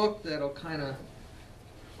from the book that'll kind of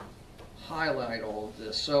highlight all of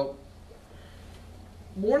this. So,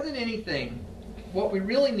 more than anything, what we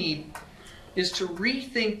really need is to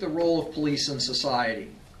rethink the role of police in society.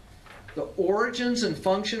 The origins and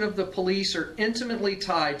function of the police are intimately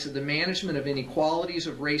tied to the management of inequalities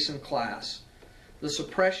of race and class. The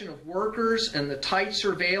suppression of workers and the tight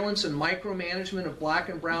surveillance and micromanagement of black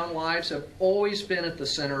and brown lives have always been at the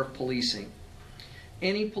center of policing.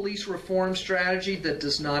 Any police reform strategy that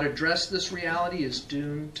does not address this reality is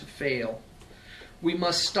doomed to fail. We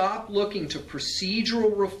must stop looking to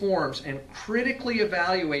procedural reforms and critically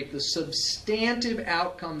evaluate the substantive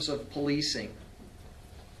outcomes of policing.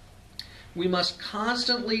 We must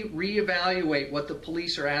constantly reevaluate what the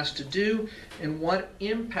police are asked to do and what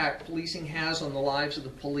impact policing has on the lives of the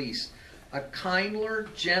police. A kinder,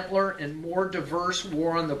 gentler, and more diverse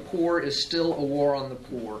war on the poor is still a war on the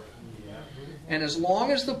poor. And as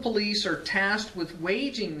long as the police are tasked with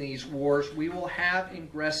waging these wars, we will have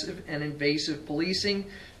aggressive and invasive policing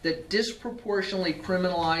that disproportionately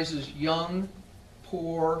criminalizes young,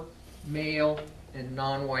 poor, male, and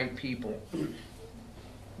non-white people.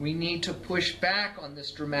 We need to push back on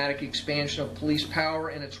this dramatic expansion of police power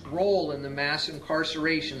and its role in the mass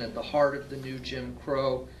incarceration at the heart of the new Jim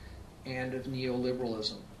Crow and of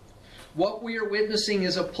neoliberalism. What we are witnessing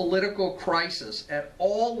is a political crisis. At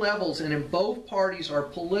all levels and in both parties, our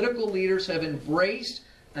political leaders have embraced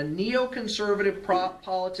a neoconservative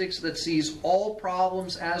politics that sees all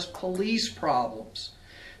problems as police problems.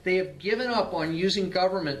 They have given up on using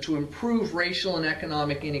government to improve racial and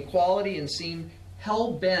economic inequality and seem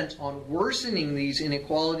hell-bent on worsening these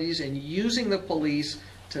inequalities and using the police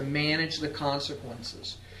to manage the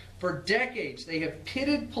consequences. For decades, they have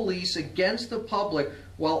pitted police against the public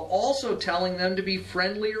while also telling them to be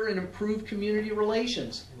friendlier and improve community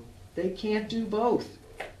relations. They can't do both.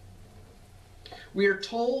 We are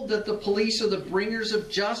told that the police are the bringers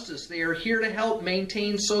of justice. They are here to help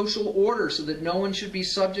maintain social order so that no one should be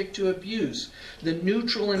subject to abuse. The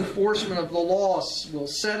neutral enforcement of the law will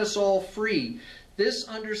set us all free. This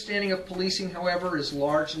understanding of policing, however, is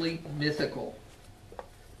largely mythical.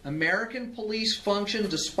 American police function,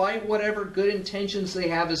 despite whatever good intentions they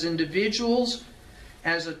have as individuals,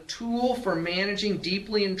 as a tool for managing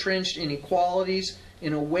deeply entrenched inequalities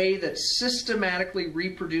in a way that systematically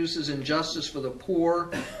reproduces injustice for the poor,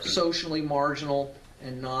 socially marginal,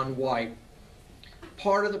 and non-white.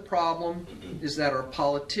 Part of the problem is that our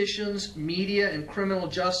politicians, media, and criminal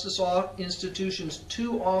justice institutions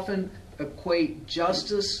too often equate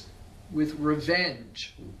justice with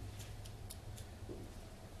revenge.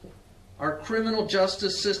 Our criminal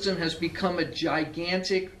justice system has become a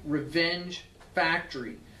gigantic revenge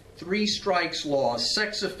factory. 3 strikes laws,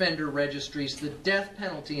 sex offender registries, the death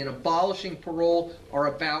penalty, and abolishing parole are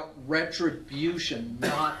about retribution,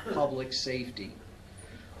 not public safety.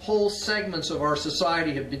 Whole segments of our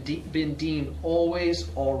society have been deemed always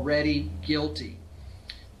already guilty.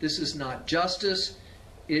 This is not justice,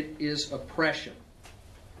 it is oppression.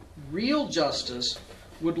 Real justice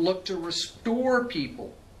would look to restore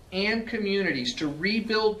people and communities, to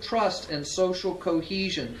rebuild trust and social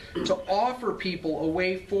cohesion, to offer people a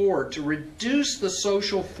way forward, to reduce the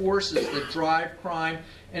social forces that drive crime,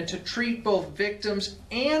 and to treat both victims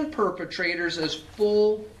and perpetrators as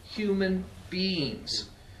full human beings.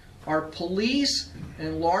 Our police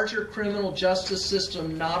and larger criminal justice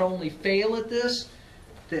system not only fail at this,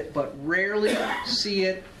 but rarely see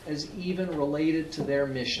it as even related to their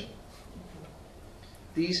mission.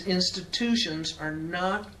 These institutions are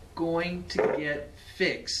not going to get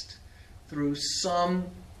fixed through some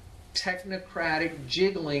technocratic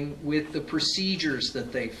jiggling with the procedures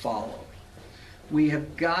that they follow. We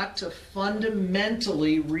have got to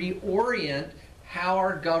fundamentally reorient how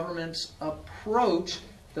our governments approach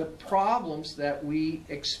the problems that we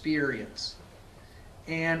experience.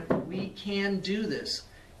 And we can do this.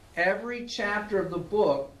 Every chapter of the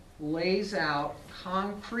book lays out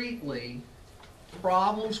concretely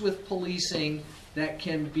problems with policing that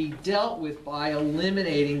can be dealt with by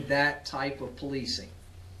eliminating that type of policing.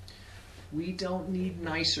 We don't need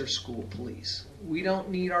nicer school police. We don't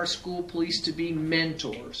need our school police to be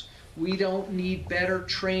mentors. We don't need better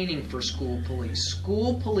training for school police.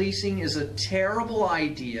 School policing is a terrible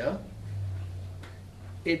idea.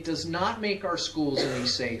 It does not make our schools any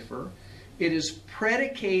safer. It is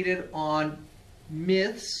predicated on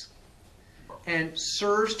myths and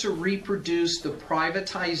serves to reproduce the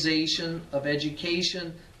privatization of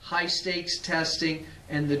education, high-stakes testing,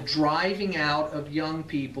 and the driving out of young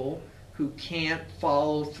people who can't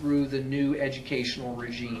follow through the new educational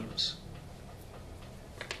regimes.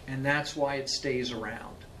 And that's why it stays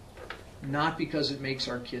around, not because it makes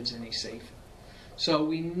our kids any safer. So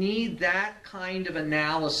we need that kind of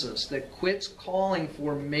analysis that quits calling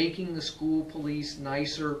for making the school police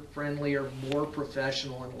nicer, friendlier, more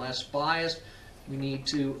professional, and less biased. We need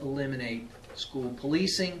to eliminate school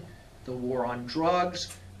policing, the war on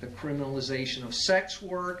drugs, the criminalization of sex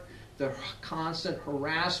work, the constant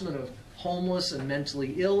harassment of homeless and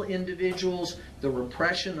mentally ill individuals, the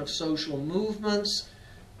repression of social movements,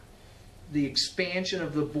 the expansion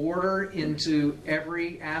of the border into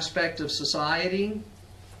every aspect of society.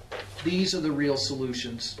 These are the real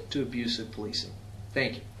solutions to abusive policing.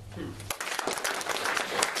 Thank you.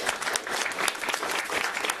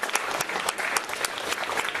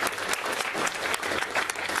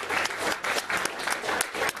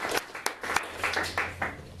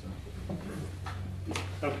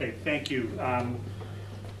 Okay, thank you.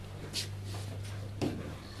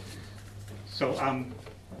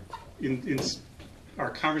 In our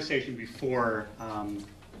conversation before,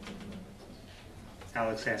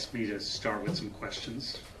 Alex asked me to start with some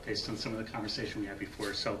questions based on some of the conversation we had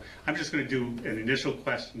before. So I'm just going to do an initial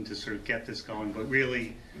question to sort of get this going, but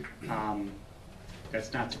really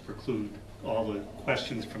that's not to preclude all the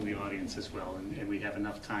questions from the audience as well. And we have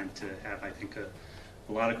enough time to have, I think, a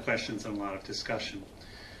lot of questions and a lot of discussion.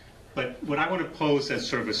 But what I want to pose as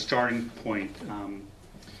sort of a starting point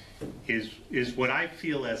is what I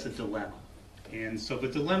feel as a dilemma. And so the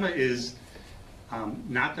dilemma is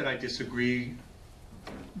not that I disagree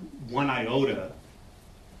one iota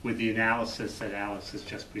with the analysis that Alex has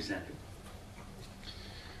just presented.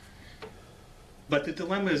 But the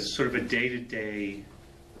dilemma is sort of a day-to-day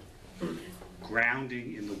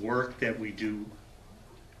grounding in the work that we do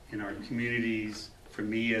in our communities. For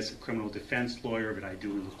me as a criminal defense lawyer, that I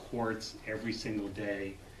do in the courts every single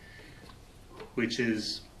day, which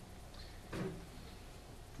is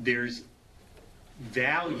there's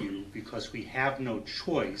value because we have no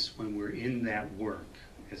choice when we're in that work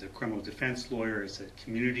as a criminal defense lawyer, as a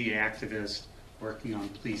community activist working on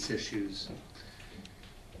police issues.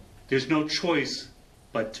 There's no choice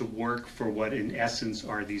but to work for what in essence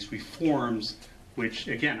are these reforms which,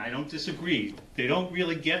 again, I don't disagree. They don't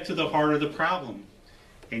really get to the heart of the problem,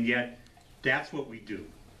 and yet that's what we do.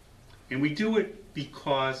 And we do it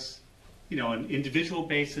because, you know, on an individual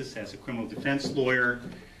basis, as a criminal defense lawyer,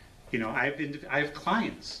 you know, I have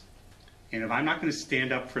clients. And if I'm not going to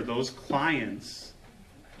stand up for those clients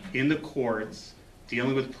in the courts,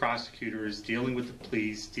 dealing with prosecutors, dealing with the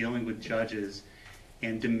police, dealing with judges,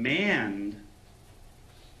 and demand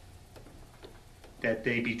that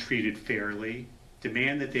they be treated fairly,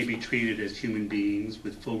 demand that they be treated as human beings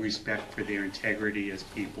with full respect for their integrity as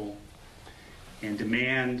people, and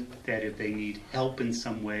demand that if they need help in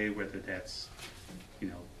some way, whether that's, you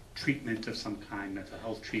know, treatment of some kind, mental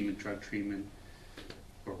health treatment, drug treatment,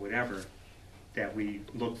 or whatever, that we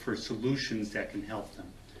look for solutions that can help them.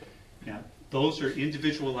 Now, those are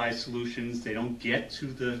individualized solutions. They don't get to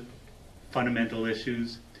the fundamental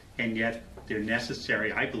issues, and yet they're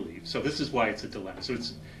necessary, I believe. So this is why it's a dilemma. So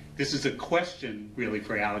this is a question, really,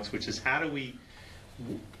 for Alex, which is how do we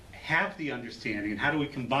have the understanding, and how do we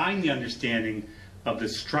combine the understanding of the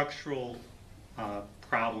structural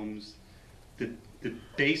problems, the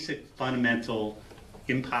basic fundamental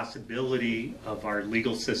impossibility of our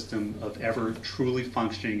legal system of ever truly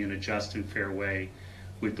functioning in a just and fair way,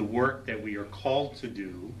 with the work that we are called to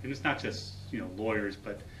do. And it's not just, you know, lawyers,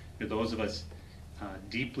 but, you know, those of us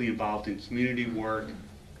deeply involved in community work,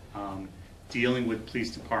 dealing with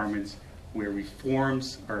police departments, where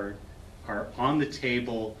reforms are on the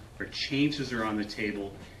table, or changes are on the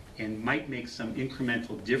table, and might make some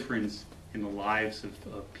incremental difference in the lives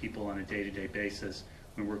of people on a day-to-day basis.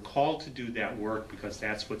 When we're called to do that work because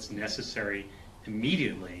that's what's necessary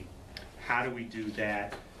immediately, how do we do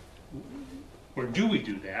that? Or do we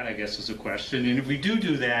do that, I guess, is a question. And if we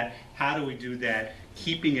do that, how do we do that,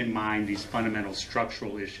 keeping in mind these fundamental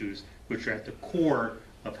structural issues which are at the core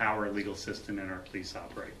of how our legal system and our police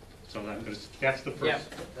operate? So that's the first. Yeah,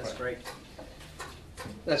 that's great.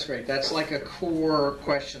 That's great. That's like a core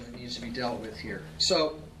question that needs to be dealt with here.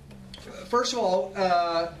 So, first of all,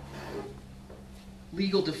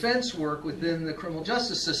 legal defense work within the criminal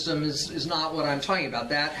justice system is not what I'm talking about.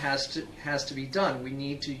 That has to be done. We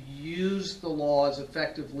need to use the law as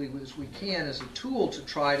effectively as we can as a tool to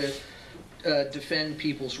try to defend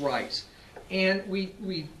people's rights. And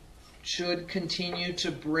we should continue to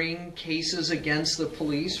bring cases against the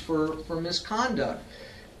police for misconduct.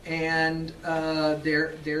 And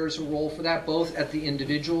there's a role for that, both at the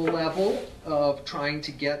individual level of trying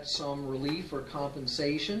to get some relief or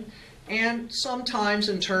compensation, and sometimes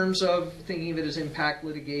in terms of thinking of it as impact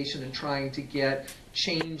litigation and trying to get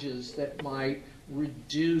changes that might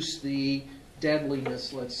reduce the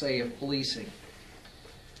deadliness, let's say, of policing.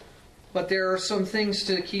 But there are some things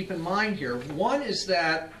to keep in mind here. One is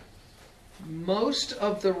that most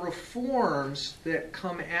of the reforms that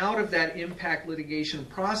come out of that impact litigation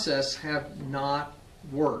process have not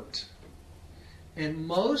worked. And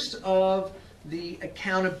most of the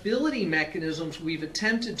accountability mechanisms we've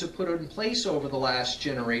attempted to put in place over the last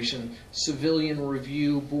generation, civilian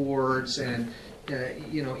review boards and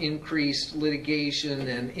increased litigation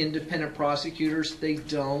and independent prosecutors, they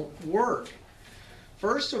don't work.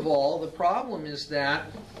 First of all, the problem is that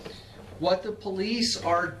what the police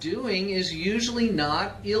are doing is usually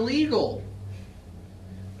not illegal.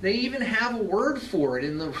 They even have a word for it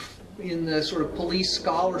in the sort of police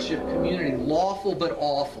scholarship community, lawful but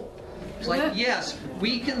awful. It's like, yes,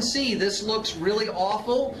 we can see this looks really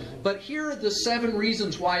awful, but here are the 7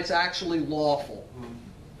 reasons why it's actually lawful.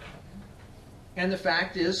 And the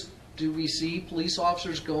fact is, do we see police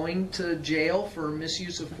officers going to jail for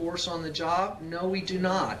misuse of force on the job? No, we do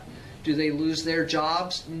not. Do they lose their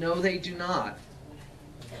jobs? No, they do not.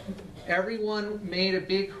 Everyone made a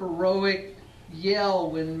big heroic yell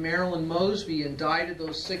when Marilyn Mosby indicted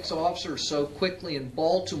those 6 officers so quickly in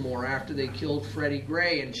Baltimore after they killed Freddie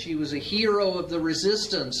Gray, and she was a hero of the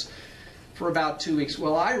resistance for about 2 weeks.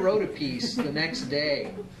 Well, I wrote a piece the next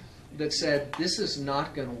day that said, this is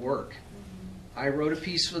not going to work. I wrote a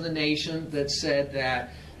piece for The Nation that said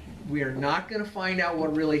that we are not going to find out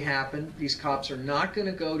what really happened. These cops are not going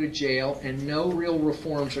to go to jail, and no real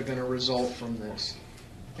reforms are going to result from this.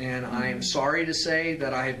 And I am sorry to say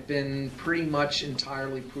that I have been pretty much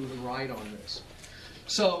entirely proven right on this.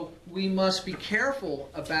 So we must be careful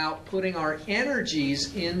about putting our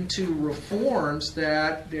energies into reforms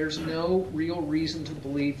that there's no real reason to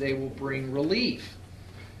believe they will bring relief.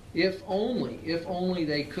 If only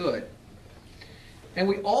they could. And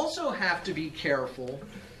we also have to be careful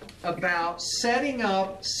about setting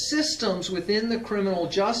up systems within the criminal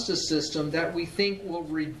justice system that we think will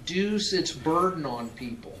reduce its burden on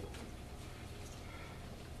people.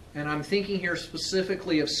 And I'm thinking here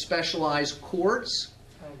specifically of specialized courts,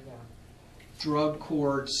 drug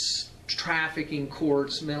courts, trafficking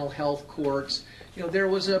courts, mental health courts. You know, there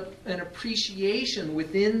was an appreciation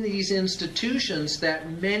within these institutions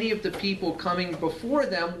that many of the people coming before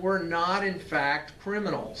them were not, in fact,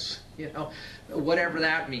 criminals. You know, whatever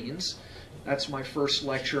that means. That's my first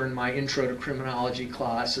lecture in my intro to criminology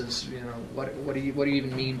classes. You know, what do you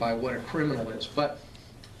even mean by what a criminal is? But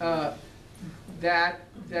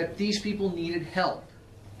that these people needed help.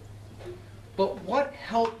 But what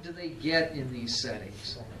help do they get in these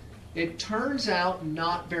settings? It turns out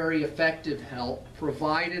not very effective help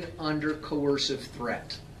provided under coercive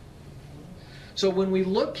threat. So when we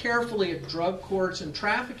look carefully at drug courts and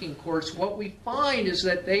trafficking courts, what we find is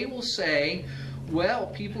that they will say, well,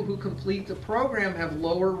 people who complete the program have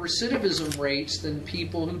lower recidivism rates than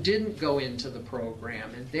people who didn't go into the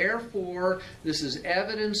program, and therefore this is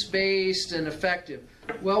evidence-based and effective.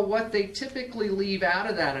 Well, what they typically leave out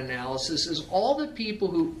of that analysis is all the people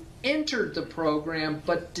who entered the program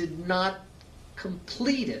but did not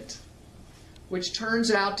complete it, which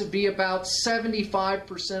turns out to be about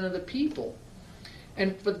 75% of the people.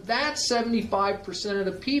 And for that 75% of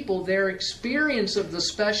the people, their experience of the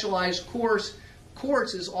specialized courts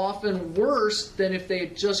is often worse than if they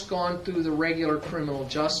had just gone through the regular criminal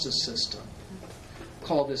justice system.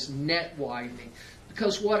 Call this net widening.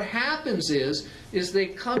 Because what happens is they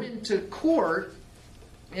come into court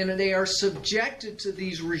and they are subjected to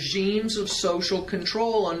these regimes of social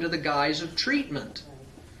control under the guise of treatment.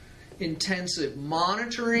 Intensive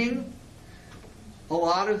monitoring. A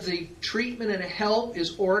lot of the treatment and help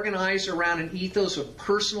is organized around an ethos of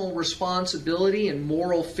personal responsibility and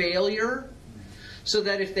moral failure, so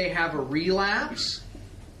that if they have a relapse,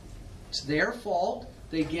 it's their fault.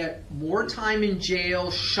 They get more time in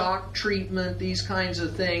jail, shock treatment, these kinds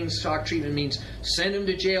of things. Shock treatment means send them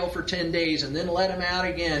to jail for 10 days and then let them out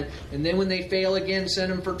again. And then when they fail again,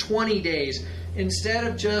 send them for 20 days. Instead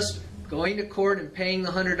of just going to court and paying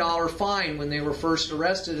the $100 fine when they were first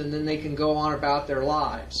arrested, and then they can go on about their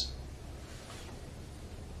lives.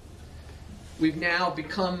 We've now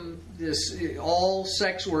become this, all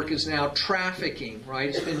sex work is now trafficking, right?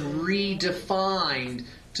 It's been redefined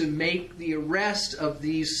to make the arrest of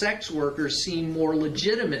these sex workers seem more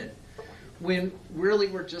legitimate, when really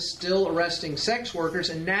we're just still arresting sex workers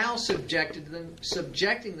and now subjecting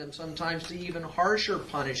them sometimes to even harsher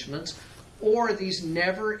punishments, or these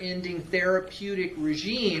never-ending therapeutic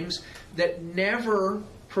regimes that never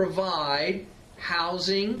provide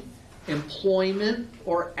housing, employment,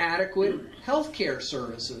 or adequate health care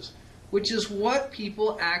services, which is what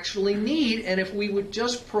people actually need. And if we would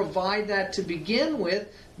just provide that to begin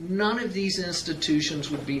with, none of these institutions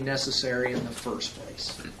would be necessary in the first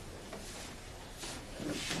place.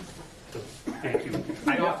 Thank you.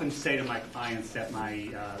 I often say to my clients that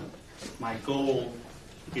my goal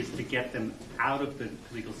is to get them out of the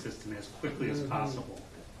legal system as quickly as possible.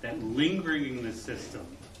 That lingering in the system,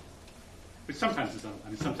 which sometimes is, I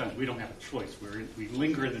mean, sometimes we don't have a choice. We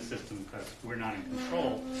linger in the system because we're not in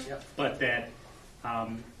control. Yep. But that,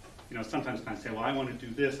 you know, sometimes clients say, well, I want to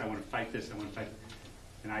do this, I want to fight this, I want to fight.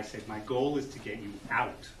 And I say, my goal is to get you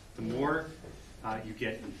out. The more you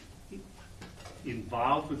get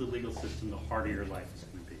involved with the legal system, the harder your life is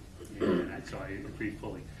going to be. And so I agree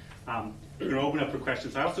fully. I'm going to open up for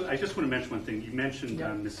questions. I just want to mention one thing. You mentioned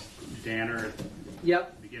Ms. Danner at the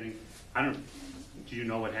beginning. Do you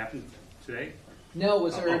know what happened today? No,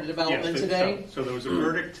 was there a development today? So there was a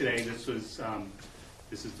verdict today. This is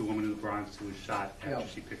the woman in the Bronx who was shot after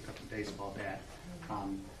she picked up a baseball bat.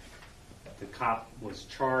 The cop was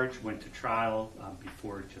charged, went to trial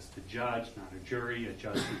before just a judge, not a jury, a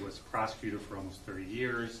judge who was a prosecutor for almost 30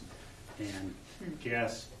 years. And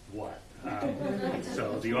guess what?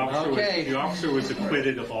 So the officer was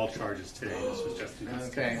acquitted of all charges today. This was just an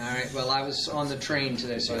Okay, all right. Well, I was on the train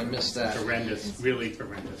today, so I missed that. Horrendous, really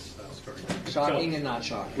horrendous story. Shocking and not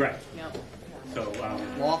shocking. Right. Yep. So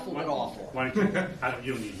awful but awful. Why don't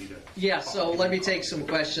you don't need me to. Yeah, so let me take some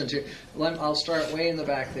questions here. I'll start way in the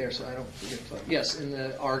back there so I don't forget. Yes, in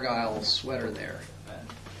the Argyle sweater there.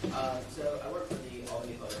 So I work for the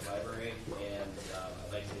Albany Public Library, and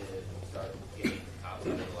I'd like to start getting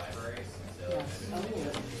copies of the libraries. So that cool.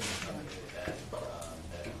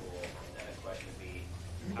 And then a question would be,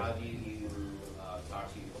 how do you talk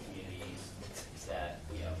to communities that,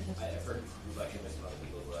 you know, I've heard reflection with some other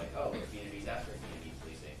people who are like, oh, communities after community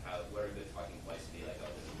policing. What are good talking points to be like, oh,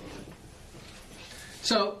 this is policing?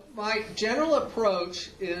 So my general approach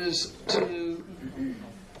is to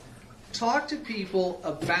talk to people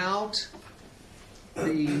about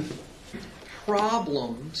the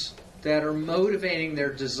problems that are motivating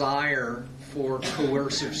their desire for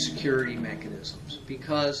coercive security mechanisms,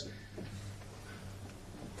 because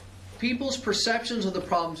people's perceptions of the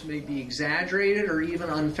problems may be exaggerated or even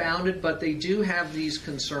unfounded, but they do have these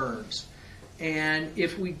concerns. And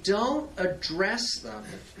if we don't address them,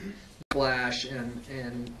 flash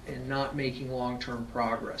and not making long-term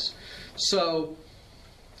progress. So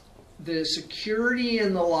the security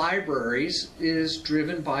in the libraries is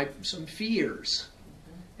driven by some fears.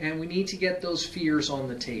 And we need to get those fears on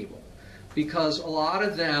the table, because a lot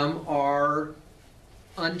of them are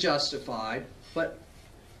unjustified, but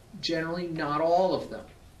generally not all of them.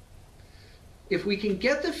 If we can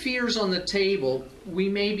get the fears on the table, we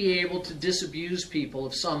may be able to disabuse people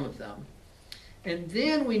of some of them. And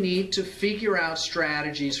then we need to figure out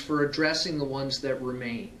strategies for addressing the ones that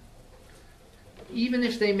remain, even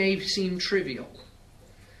if they may seem trivial.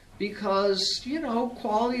 Because, you know,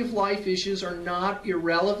 quality of life issues are not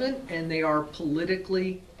irrelevant, and they are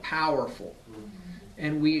politically powerful.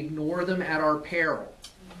 And we ignore them at our peril.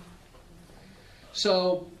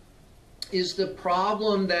 So, is the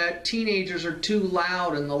problem that teenagers are too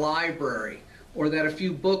loud in the library, or that a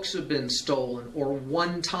few books have been stolen, or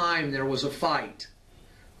one time there was a fight?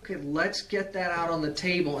 Okay, let's get that out on the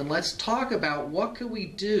table, and let's talk about what could we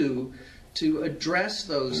do to address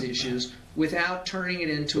those issues without turning it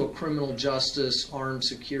into a criminal justice, armed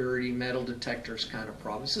security, metal detectors kind of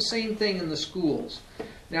problem. It's the same thing in the schools.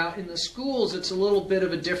 Now, in the schools, it's a little bit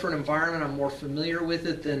of a different environment. I'm more familiar with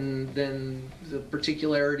it than the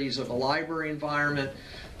particularities of a library environment.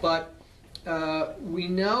 But we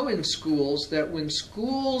know in schools that when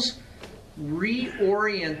schools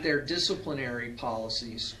reorient their disciplinary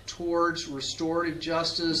policies towards restorative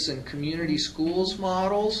justice and community schools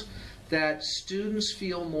models, that students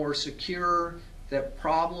feel more secure, that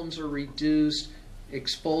problems are reduced,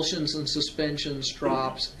 expulsions and suspensions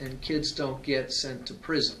drops, and kids don't get sent to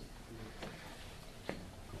prison.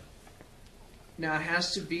 Now, it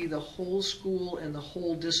has to be the whole school and the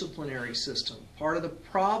whole disciplinary system. Part of the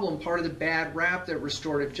problem, part of the bad rap that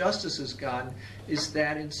restorative justice has gotten is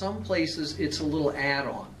that in some places it's a little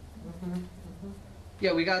add-on.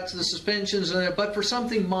 Yeah, we got to the suspensions, but for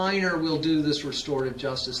something minor we'll do this restorative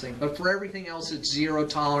justice thing. But for everything else it's zero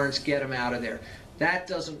tolerance, get them out of there. That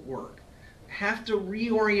doesn't work. Have to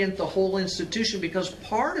reorient the whole institution, because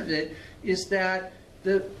part of it is that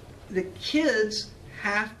the kids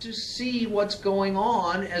have to see what's going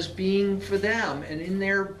on as being for them and in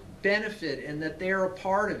their benefit, and that they're a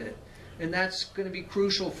part of it. And that's going to be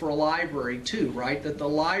crucial for a library too, right? That the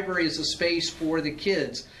library is a space for the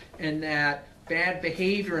kids, and that bad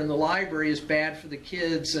behavior in the library is bad for the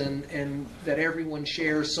kids, and that everyone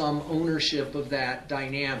shares some ownership of that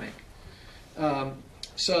dynamic.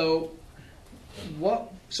 So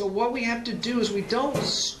what we have to do is we don't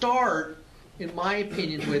start, in my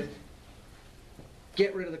opinion, with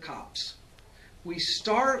get rid of the cops. We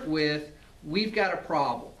start with, we've got a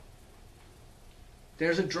problem.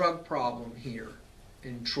 There's a drug problem here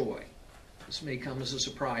in Troy. This may come as a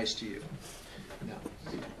surprise to you. No.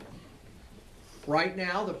 Right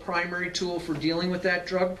now, the primary tool for dealing with that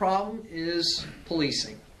drug problem is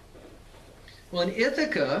policing. Well, in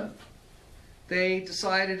Ithaca, they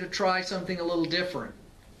decided to try something a little different.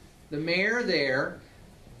 The mayor there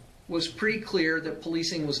was pretty clear that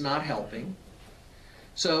policing was not helping.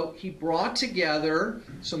 So he brought together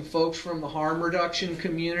some folks from the harm reduction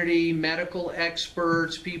community, medical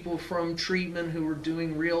experts, people from treatment who were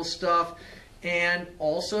doing real stuff, and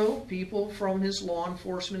people from his law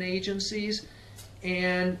enforcement agencies,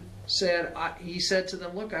 and he said to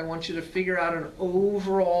them, look, I want you to figure out an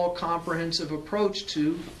overall comprehensive approach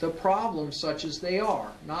to the problems such as they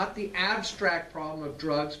are. Not the abstract problem of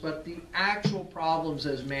drugs, but the actual problems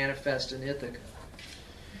as manifest in Ithaca.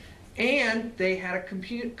 And they had a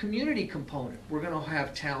community component. We're going to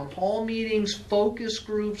have town hall meetings, focus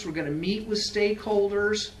groups, we're going to meet with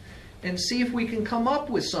stakeholders and see if we can come up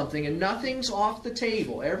with something. And nothing's off the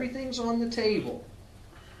table. Everything's on the table.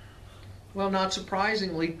 Well, not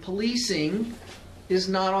surprisingly, policing is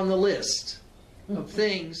not on the list of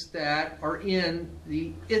things that are in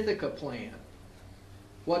the Ithaca plan.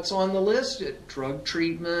 What's on the list? Drug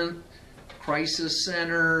treatment, crisis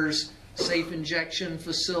centers, safe injection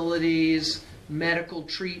facilities, medical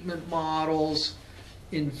treatment models,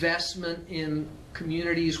 investment in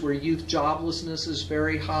communities where youth joblessness is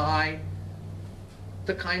very high,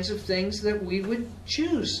 the kinds of things that we would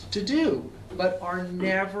choose to do, but are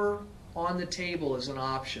never on the table as an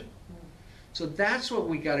option. So that's what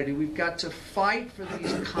we got to do. We've got to fight for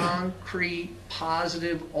these concrete,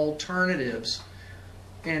 positive alternatives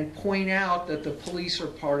and point out that the police are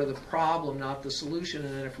part of the problem, not the solution,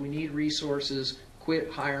 and that if we need resources,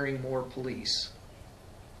 quit hiring more police.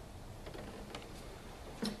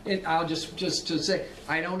 And I'll just to say,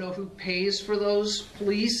 I don't know who pays for those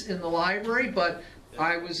police in the library, but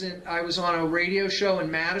I was on a radio show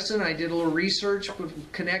in Madison. I did a little research,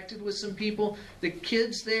 connected with some people. The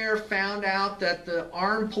kids there found out that the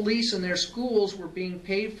armed police in their schools were being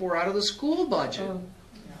paid for out of the school budget.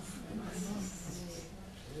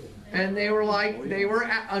 And they were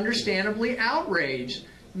understandably outraged.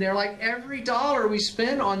 And they're like, every dollar we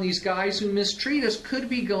spend on these guys who mistreat us could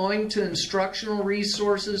be going to instructional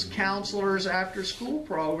resources, counselors, after-school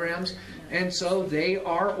programs, and so they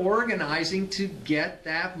are organizing to get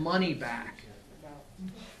that money back.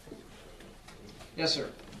 Yes, sir.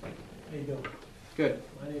 How you doing? Good.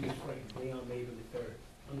 My name is Frank Leon Maven III.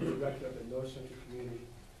 I'm the director of the North Central Community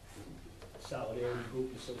Solidarity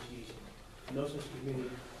Group Association. North Central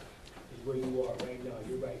Community is where you are right now.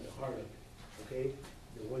 You're right in the heart of it, okay?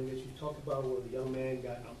 The one that you talked about where the young man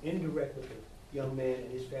got, I'm indirect with the young man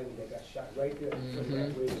and his family that got shot right there in front of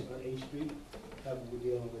that bridge on 8th Street. We're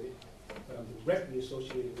dealing with it. But I'm directly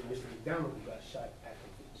associated with Mr. McDonald who got shot at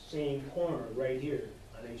the same corner right here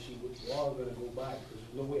on 8th Street, which we're all going to go by because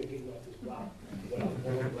there's no way of getting off this block without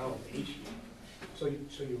going around 8th Street.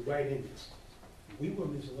 So you're right in this. We were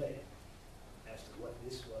misled as to what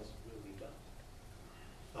this was really done.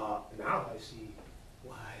 Now I see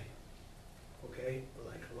why. Okay,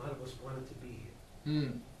 like a lot of us wanted to be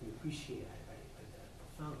here. We appreciate it. I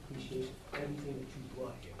profound appreciation for everything that you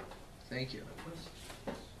brought here. Thank you. My question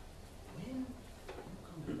is, when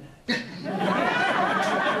are you coming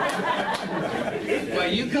back?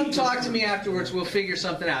 Well, you come talk to me afterwards. We'll figure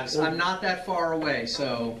something out. I'm not that far away,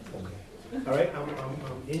 so. Okay. All right. I'm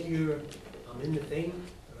in the thing.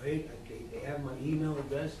 All right. They have my email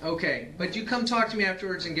address. Okay, but you come talk to me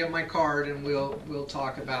afterwards and get my card, and we'll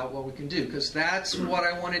talk about what we can do, because that's what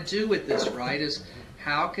I want to do with this, right? Is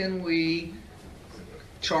how can we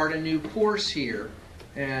chart a new course here?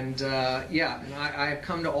 And yeah, and I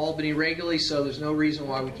come to Albany regularly, so there's no reason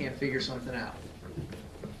why we can't figure something out.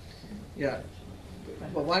 Yeah,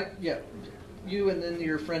 but why? Yeah. You and then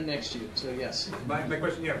your friend next to you. So yes. My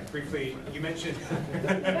question, yeah, briefly. You mentioned.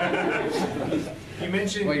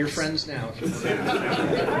 Well, you're friends now.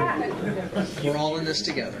 We're all in this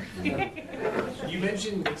together. You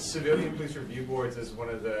mentioned civilian police review boards as one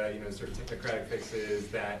of the sort of technocratic fixes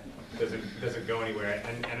that doesn't go anywhere.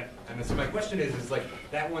 And so my question is like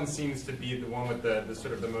that one seems to be the one with the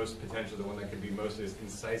sort of the most potential, the one that could be most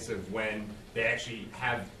incisive when they actually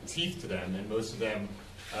have teeth to them, and most of them.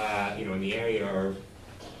 In the area are,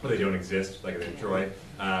 well, they don't exist, like in Troy.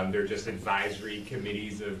 They're just advisory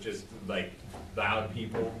committees of just like loud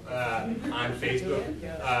people on Facebook,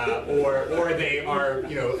 or they are,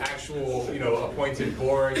 actual, appointed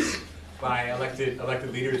boards by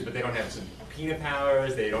elected leaders, but they don't have subpoena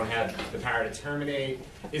powers. They don't have the power to terminate.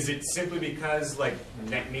 Is it simply because, like,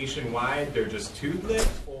 nationwide, they're just toothless,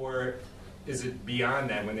 or is it beyond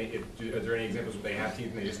that? Are there any examples where they have teeth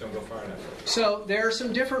and they just don't go far enough? So there are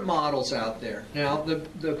some different models out there. Now,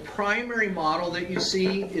 the primary model that you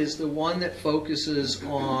see is the one that focuses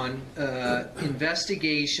on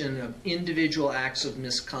investigation of individual acts of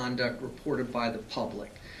misconduct reported by the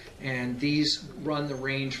public. And these run the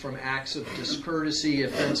range from acts of discourtesy,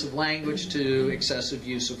 offensive language, to excessive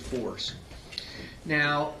use of force.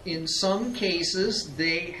 Now, in some cases,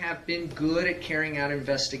 they have been good at carrying out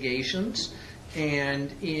investigations,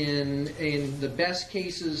 and in the best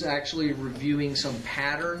cases, actually reviewing some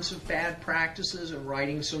patterns of bad practices and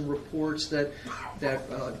writing some reports that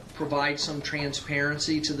provide some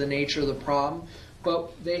transparency to the nature of the problem.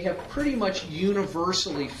 But they have pretty much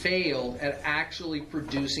universally failed at actually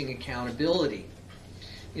producing accountability.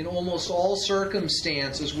 In almost all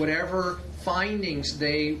circumstances, whatever findings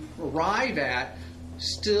they arrive at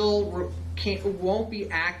still won't be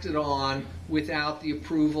acted on without the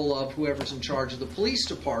approval of whoever's in charge of the police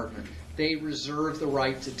department. They reserve the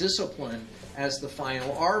right to discipline as the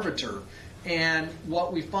final arbiter. And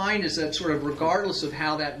what we find is that sort of regardless of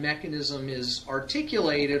how that mechanism is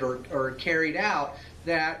articulated or carried out,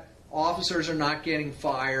 that officers are not getting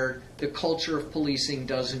fired, the culture of policing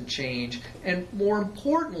doesn't change, and more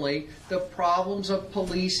importantly, the problems of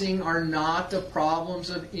policing are not the problems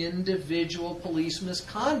of individual police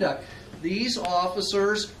misconduct. These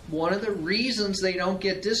officers, one of the reasons they don't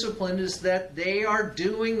get disciplined is that they are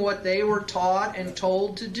doing what they were taught and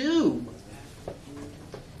told to do.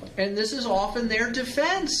 And this is often their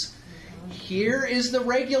defense. Here is the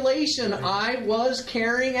regulation I was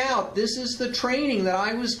carrying out. This is the training that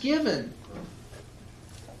I was given.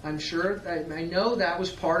 I'm sure, I know that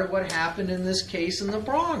was part of what happened in this case in the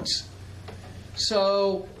Bronx.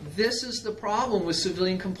 So this is the problem with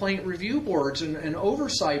civilian complaint review boards and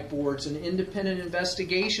oversight boards and independent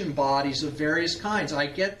investigation bodies of various kinds. I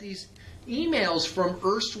get these emails from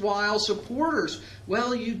erstwhile supporters.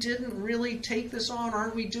 Well, you didn't really take this on.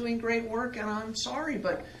 Aren't we doing great work? And I'm sorry,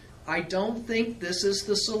 but I don't think this is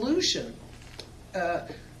the solution.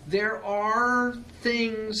 There are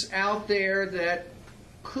things out there that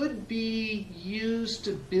could be used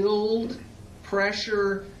to build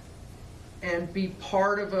pressure and be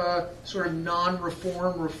part of a sort of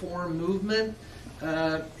reform movement.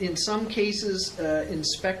 In some cases,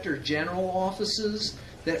 inspector general offices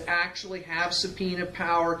that actually have subpoena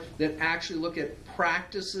power, that actually look at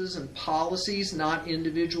practices and policies, not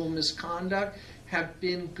individual misconduct, have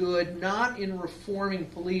been good, not in reforming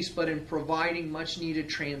police, but in providing much needed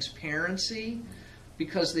transparency,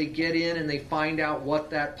 because they get in and they find out what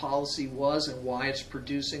that policy was and why it's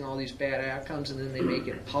producing all these bad outcomes, and then they make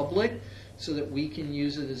it public so that we can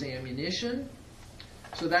use it as ammunition.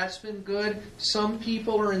 So that's been good. Some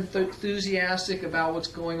people are enthusiastic about what's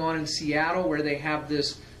going on in Seattle, where they have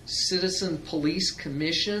this citizen police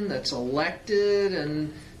commission that's elected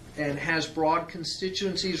and has broad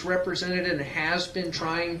constituencies represented and has been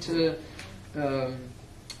trying to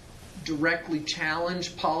directly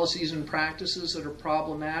challenge policies and practices that are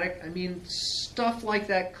problematic. I mean, stuff like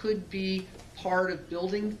that could be part of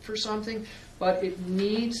building for something, but it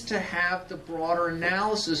needs to have the broader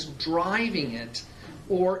analysis driving it,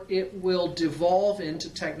 or it will devolve into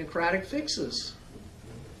technocratic fixes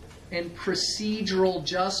and procedural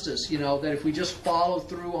justice, that if we just follow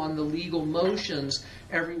through on the legal motions,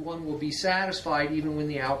 everyone will be satisfied even when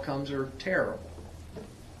the outcomes are terrible.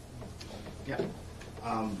 Yeah.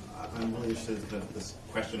 I'm really interested in this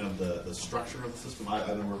question of the structure of the system. I've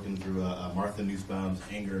been working through Martha Nussbaum's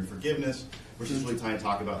Anger and Forgiveness, which is really trying to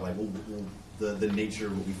talk about the nature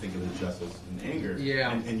of what we think of as justice and anger.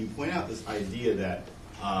 Yeah. And you point out this idea that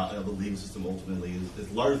the legal system ultimately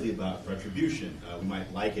is largely about retribution. We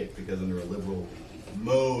might like it because under a liberal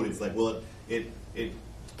mode, it's like, well, it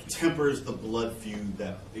tempers the blood feud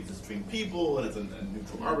that exists between people, and it's a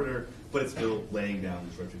neutral arbiter, but it's still laying down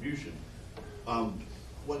this retribution.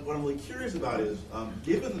 What I'm really curious about is,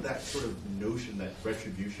 given that sort of notion that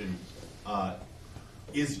retribution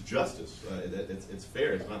is justice, it's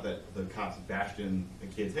fair, it's not that the cops bashed in a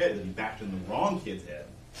kid's head, that he bashed in the wrong kid's head.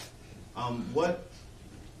 What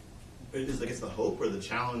is, I guess, the hope or the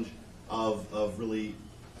challenge of really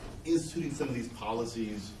instituting some of these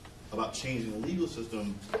policies about changing the legal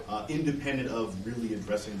system, independent of really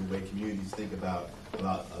addressing the way communities think about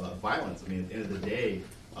violence? I mean, at the end of the day,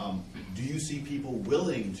 do you see people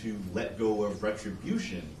willing to let go of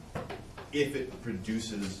retribution if it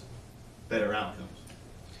produces better outcomes?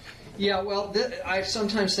 Yeah, well, I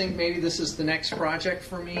sometimes think maybe this is the next project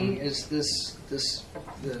for me, is this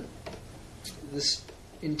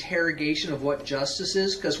interrogation of what justice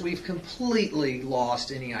is, because we've completely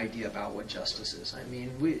lost any idea about what justice is. I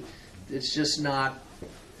mean, it's just not,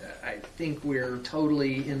 I think we're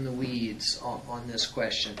totally in the weeds on this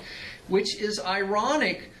question, which is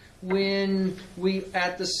ironic when we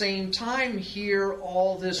at the same time hear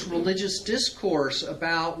all this religious discourse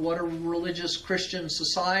about what a religious Christian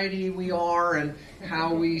society we are and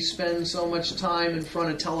how we spend so much time in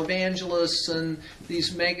front of televangelists and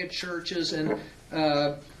these mega churches, and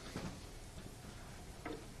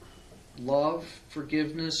love,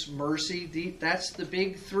 forgiveness, mercy. That's the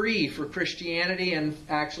big three for Christianity, and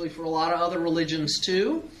actually for a lot of other religions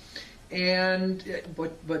too. And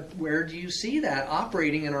but where do you see that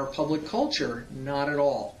operating in our public culture? Not at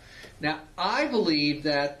all. Now, I believe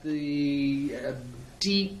that the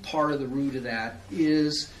deep part of the root of that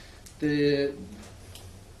is the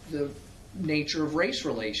nature of race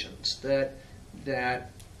relations,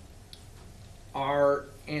 that our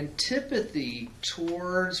antipathy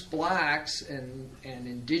towards blacks and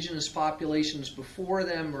indigenous populations before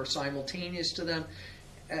them or simultaneous to them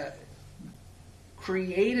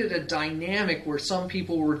created a dynamic where some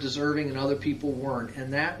people were deserving and other people weren't.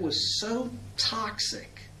 And that was so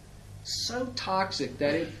toxic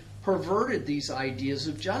that it perverted these ideas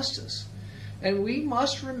of justice. And we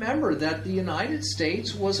must remember that the United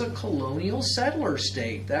States was a colonial settler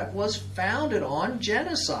state that was founded on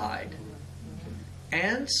genocide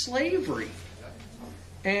and slavery.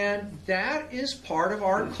 And that is part of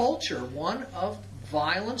our culture, one of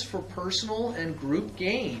violence for personal and group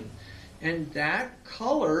gain. And that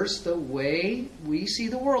colors the way we see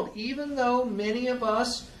the world. Even though many of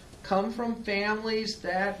us come from families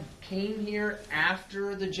that came here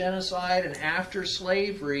after the genocide and after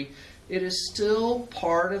slavery, it is still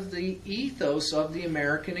part of the ethos of the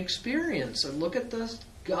American experience. And look at the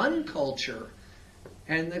gun culture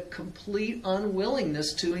and the complete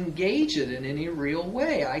unwillingness to engage it in any real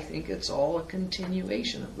way. I think it's all a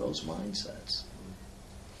continuation of those mindsets.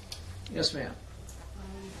 Yes, ma'am.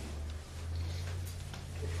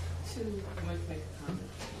 I'd like to make a comment.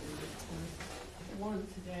 One,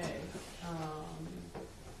 today,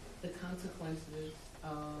 the consequences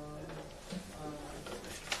of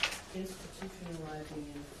institutionalizing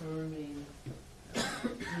and affirming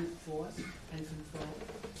brute force and control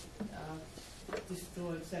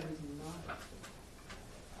destroyed 17 lives.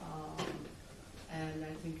 And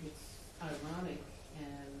I think it's ironic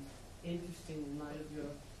and interesting in light of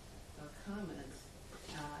your comments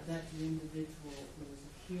that the individual who was a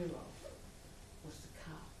hero was the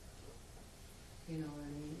cop. You know what I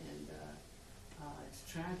mean? And it's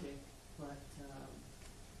tragic, but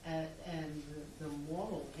and the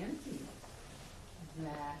moral emptiness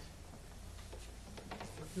that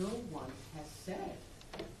no one has said.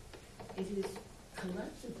 It is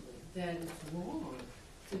collectively that it's wrong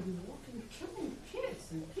to be walking, killing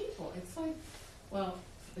kids and people. It's like, well,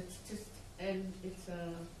 it's just, and it's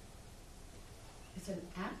an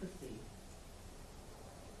apathy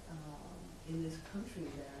in this country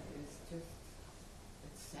that is just,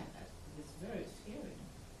 it's sad. It's very scary.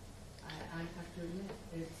 I have to admit,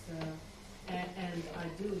 it's, and I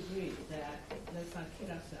do agree that let's not kid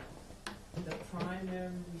ourselves. The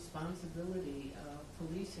primary responsibility of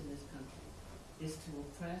police in this country is to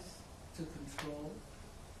oppress, to control.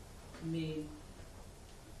 I mean,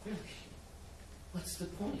 really, what's the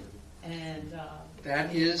point? And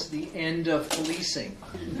that is the end of policing.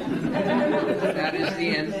 That is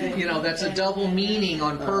the end. You know, that's a double meaning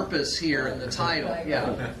on purpose here in the title.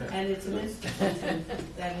 Yeah. And it's an institution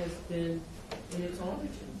that has been in its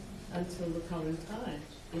origin until the current time.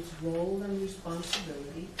 Its role and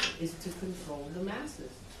responsibility is to control the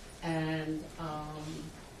masses. And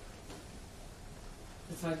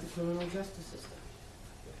it's like the criminal justice system.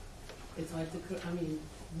 It's like I mean,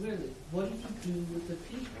 really, what do you do with the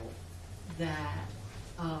people that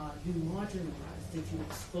you marginalize, that you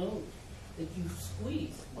expose, that you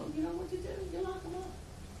squeeze? Well, you know what you do? You lock them up.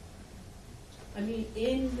 I mean,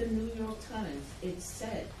 in the New York Times, it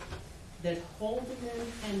said that Haldeman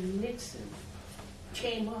and Nixon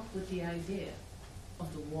came up with the idea of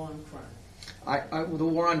the war on crime. The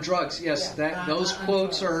war on drugs, yes. Yeah. Those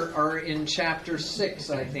quotes are in chapter 6,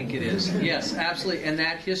 I think it is. Yes, absolutely. And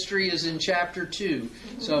that history is in chapter 2.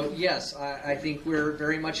 So, yes, I think we're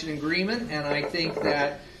very much in agreement, and I think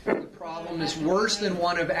that the problem is worse than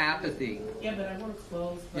one of apathy. Yeah, but I want to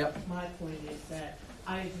close. But Yep. My point is that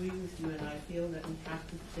I agree with you, and I feel that we have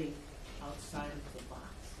to think outside of the box.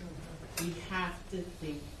 We have to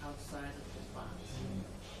think outside of the box.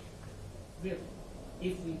 Really.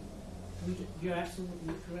 If you're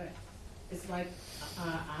absolutely correct. It's like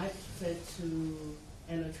I said to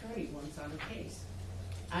an attorney once on a case.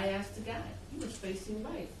 I asked a guy, he was facing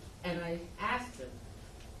life, and I asked him,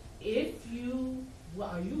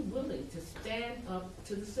 are you willing to stand up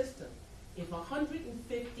to the system? If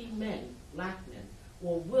 150 men, black men,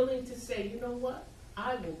 were willing to say, you know what,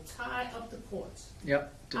 I will tie up the courts.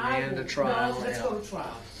 Yep, demand a trial. No, let's go to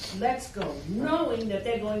trial. Let's go, knowing that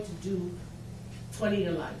they're going to do 20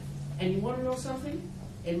 to life. And you want to know something?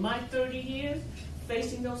 In my 30 years,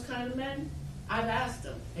 facing those kind of men, I've asked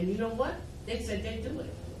them. And you know what? They said they do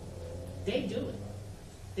it. They do it.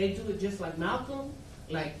 They do it just like Malcolm.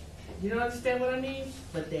 Like, you don't understand what I mean?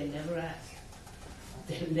 But they never asked.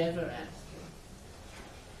 They never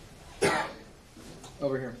asked.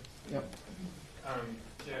 Over here. Yep.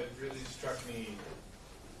 Yeah, it really struck me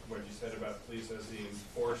what you said about police as the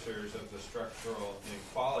enforcers of the structural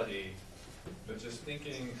inequality. But just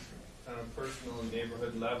thinking on a personal and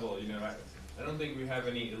neighborhood level, you know, I don't think we have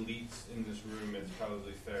any elites in this room, it's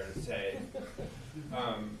probably fair to say.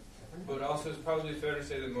 But also it's probably fair to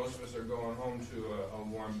say that most of us are going home to a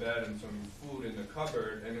warm bed and some food in the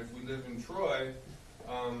cupboard. And if we live in Troy,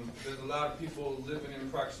 there's a lot of people living in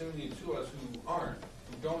proximity to us who aren't,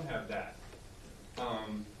 who don't have that.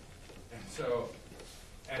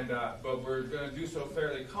 But we're going to do so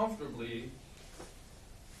fairly comfortably,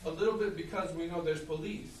 a little bit because we know there's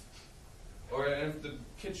police. Or if the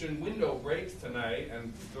kitchen window breaks tonight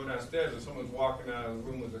and go downstairs and someone's walking out of the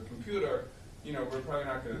room with a computer, you know, we're probably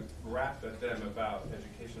not going to rap at them about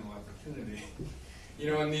educational opportunity.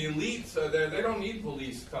 You know, and the elites are there, they don't need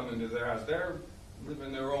police coming to their house. They're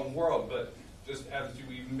living their own world. But just as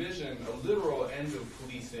we envision a literal end of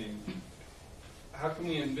policing, how can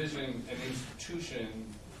we envision an institution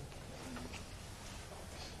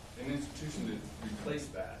to replace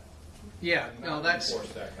that? Yeah, and no, not that's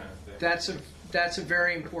enforce that kind of thing? that's a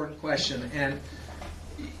very important question, and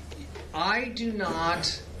I do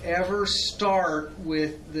not ever start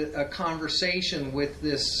with a conversation with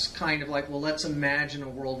this kind of like, well, let's imagine a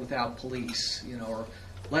world without police, or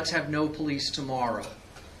let's have no police tomorrow.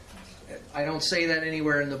 I don't say that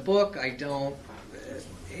anywhere in the book. I don't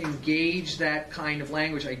engage that kind of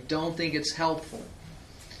language. I don't think it's helpful.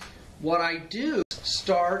 What I do is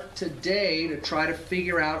start today to try to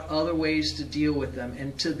figure out other ways to deal with them,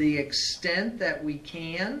 and to the extent that we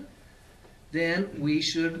can, then we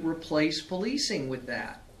should replace policing with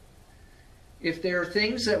that. If there are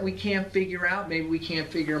things that we can't figure out, maybe we can't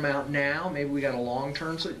figure them out now, maybe we got a long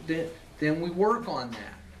term, so then we work on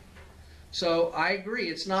that. So I agree,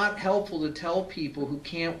 it's not helpful to tell people who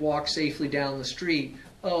can't walk safely down the street,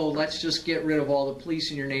 oh, let's just get rid of all the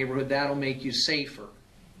police in your neighborhood, that'll make you safer.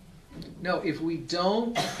 No, if we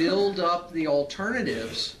don't build up the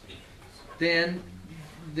alternatives, then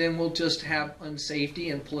we'll just have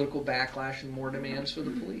unsafety and political backlash and more demands for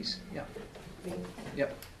the police. Yeah.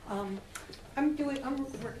 Yep. I'm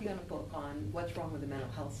working on a book on what's wrong with the mental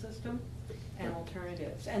health system and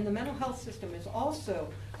alternatives. And the mental health system is also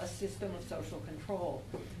a system of social control.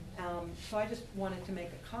 So I just wanted to make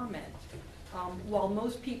a comment. While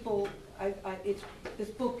most people, this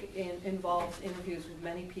book involves interviews with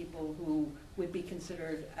many people who would be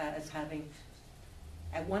considered as having,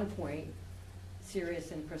 at one point,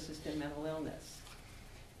 serious and persistent mental illness.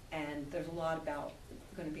 And there's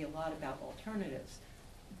going to be a lot about alternatives.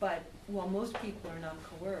 But while most people are not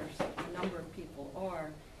coerced, a number of people are,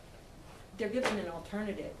 they're given an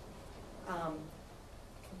alternative.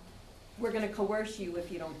 We're going to coerce you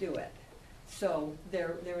if you don't do it. So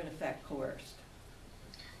they're in effect coerced.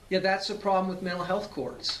 Yeah, that's a problem with mental health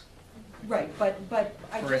courts. Right, but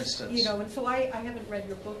I For just, instance. and so I haven't read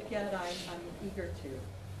your book yet. I'm eager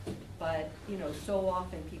to. But, so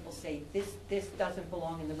often people say this doesn't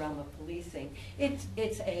belong in the realm of policing. It's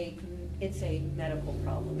a medical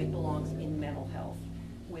problem. It belongs in mental health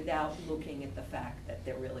without looking at the fact that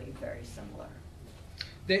they're really very similar.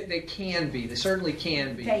 They can be. They certainly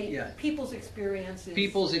can be. Yeah. People's experiences.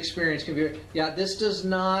 People's experience can be. Yeah, this does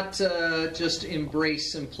not just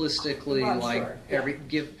embrace simplistically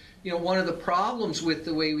one of the problems with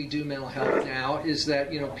the way we do mental health now is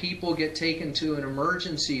that people get taken to an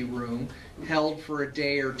emergency room, held for a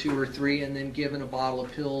day or two or three, and then given a bottle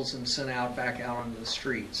of pills and sent back out onto the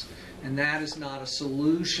streets. And that is not a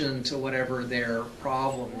solution to whatever their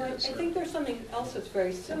problem is. I think there's something else that's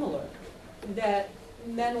very similar, that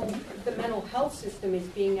the mental health system is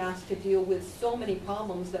being asked to deal with so many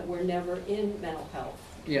problems that were never in mental health.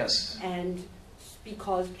 Yes. And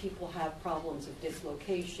because people have problems of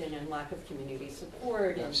dislocation and lack of community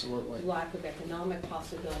support and Absolutely. lack of economic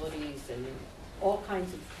possibilities and all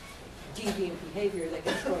kinds of deviant behavior that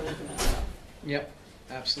gets thrown into mental health. Yep,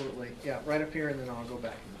 absolutely. Yeah, right up here, and then I'll go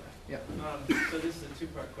back into that. Yep. So this is a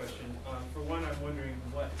two-part question. For one, I'm wondering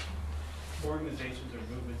what organizations or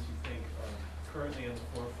movements you think are currently on the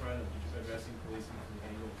forefront of addressing policing from the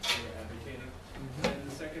angle you're advocating. And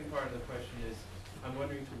the second part of the question is, I'm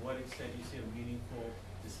wondering to what extent you see a meaningful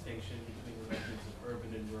distinction between the methods of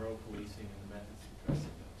urban and rural policing and the methods of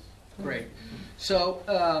addressing those. Great.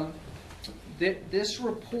 So this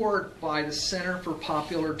report by the Center for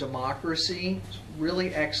Popular Democracy is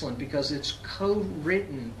really excellent because it's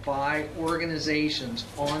co-written by organizations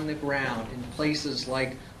on the ground in places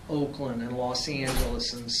like Oakland and Los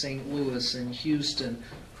Angeles and St. Louis and Houston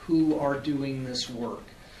who are doing this work.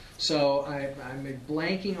 So I'm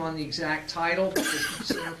blanking on the exact title, but the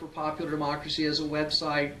Center for Popular Democracy has a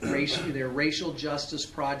website. Their Racial Justice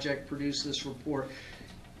Project produced this report.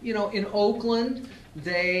 In Oakland,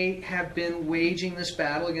 they have been waging this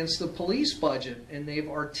battle against the police budget, and they've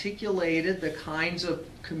articulated the kinds of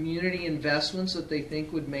community investments that they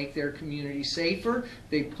think would make their community safer.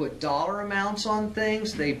 They put dollar amounts on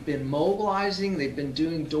things. They've been mobilizing. They've been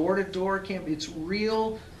doing door-to-door campaigns. It's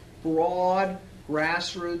real, broad,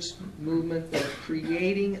 grassroots movement that's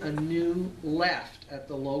creating a new left at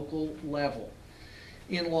the local level.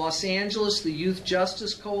 In Los Angeles, the Youth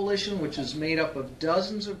Justice Coalition, which is made up of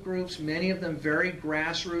dozens of groups, many of them very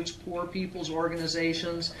grassroots, poor people's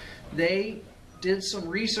organizations, they did some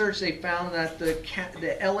research. They found that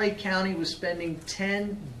the LA County was spending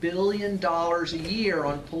 $10 billion a year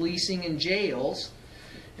on policing and jails.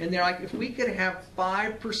 And they're like, if we could have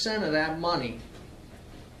 5% of that money,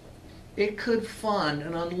 it could fund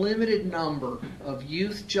an unlimited number of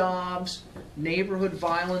youth jobs, neighborhood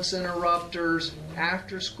violence interrupters,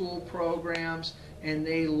 after-school programs, and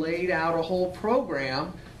they laid out a whole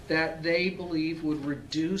program that they believe would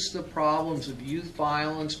reduce the problems of youth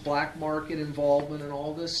violence, black market involvement, and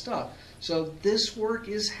all this stuff. So this work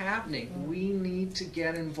is happening. We need to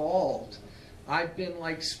get involved. I've been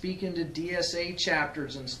like speaking to DSA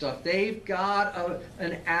chapters and stuff. They've got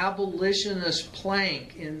an abolitionist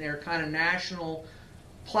plank in their kind of national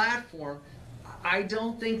platform. I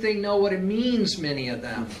don't think they know what it means, many of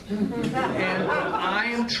them. And I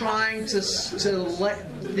am trying to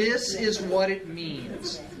let, this is what it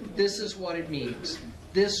means. This is what it means.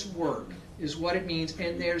 This work is what it means.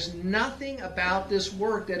 And there's nothing about this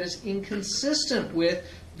work that is inconsistent with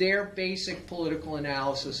their basic political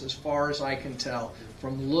analysis, as far as I can tell,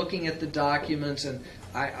 from looking at the documents. And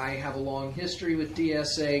I have a long history with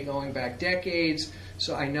DSA going back decades,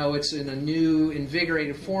 so I know it's in a new,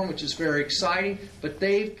 invigorated form, which is very exciting. But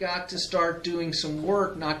they've got to start doing some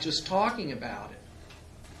work, not just talking about it.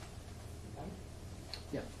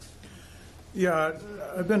 Yeah. Yeah,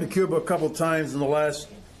 I've been to Cuba a couple times in the last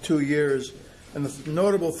 2 years, and the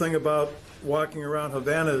notable thing about walking around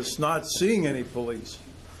Havana is not seeing any police.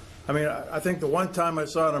 I mean, I think the one time I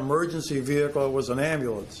saw an emergency vehicle, it was an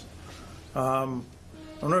ambulance. I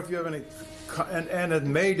don't know if you have any, and at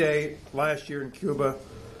May Day last year in Cuba,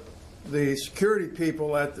 the security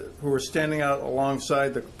people who were standing out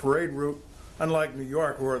alongside the parade route, unlike New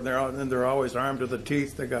York, where they're always armed to the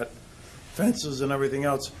teeth, they got fences and everything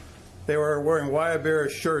else, they were wearing Guayabera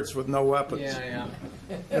shirts with no weapons. Yeah.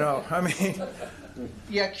 You know, I mean...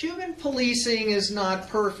 Yeah, Cuban policing is not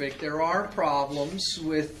perfect. There are problems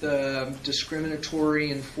with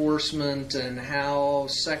discriminatory enforcement and how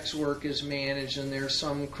sex work is managed, and there's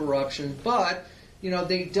some corruption. But, you know,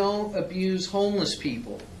 they don't abuse homeless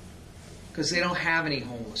people because they don't have any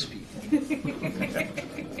homeless people.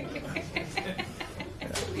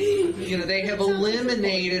 You know, they have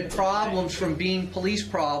eliminated problems from being police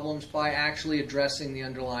problems by actually addressing the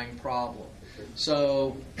underlying problem.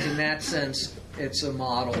 So, in that sense, it's a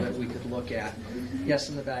model that we could look at. Yes,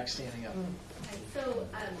 in the back, standing up. So,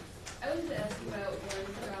 I wanted to ask about one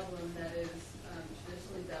problem that is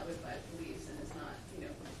traditionally dealt with by police and has not,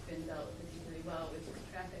 been dealt with particularly well, which is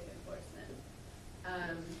traffic enforcement.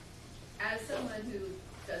 As someone who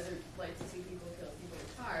doesn't like to see people kill people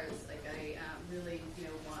with cars, like I really,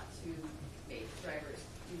 want to make drivers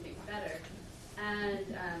do things better. And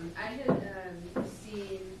I had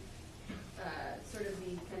seen sort of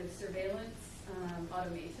the kind of surveillance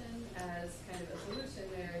automation as kind of a solution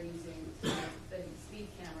there, using speed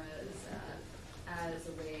cameras as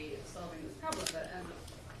a way of solving this problem. But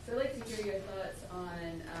so I'd like to hear your thoughts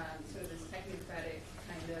on sort of this technocratic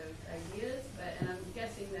kind of ideas. And I'm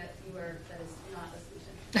guessing that that is not a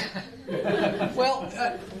solution. Well,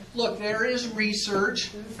 look, there is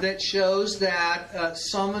research that shows that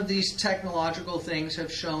some of these technological things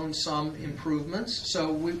have shown some improvements.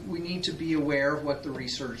 So we need to be aware of what the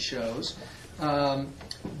research shows.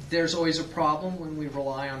 There's always a problem when we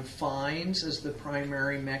rely on fines as the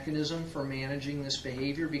primary mechanism for managing this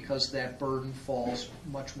behavior, because that burden falls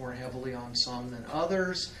much more heavily on some than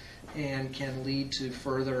others and can lead to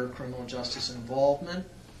further criminal justice involvement.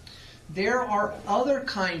 There are other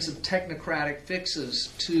kinds of technocratic fixes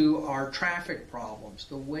to our traffic problems.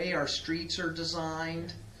 The way our streets are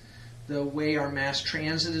designed, the way our mass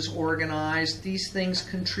transit is organized, these things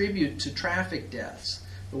contribute to traffic deaths.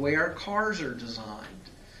 The way our cars are designed.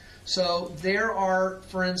 So there are,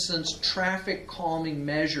 for instance, traffic calming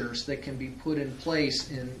measures that can be put in place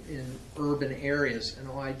in urban areas. And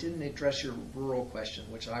I didn't address your rural question,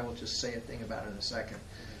 which I will just say a thing about in a second.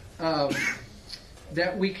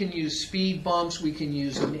 That we can use speed bumps, we can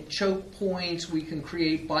use choke points, we can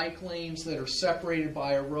create bike lanes that are separated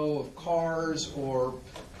by a row of cars or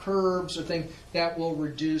curbs or things that will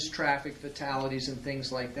reduce traffic fatalities and things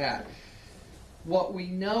like that. What we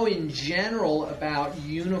know in general about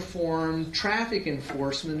uniform traffic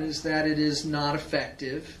enforcement is that it is not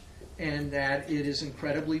effective, and that it is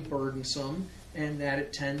incredibly burdensome, and that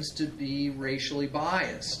it tends to be racially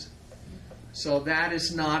biased. So that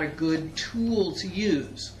is not a good tool to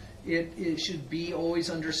use. It should be always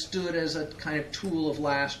understood as a kind of tool of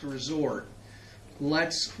last resort.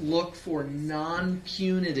 Let's look for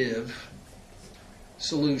non-punitive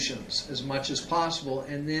solutions as much as possible,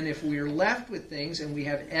 and then if we're left with things and we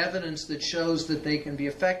have evidence that shows that they can be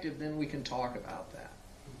effective, then we can talk about that.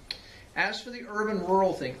 As for the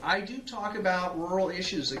urban-rural thing, I do talk about rural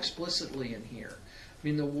issues explicitly in here. I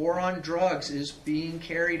mean, the war on drugs is being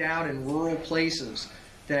carried out in rural places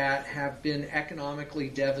that have been economically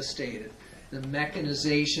devastated. The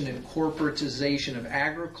mechanization and corporatization of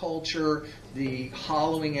agriculture, the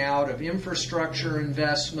hollowing out of infrastructure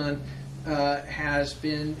investment, has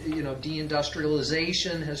been,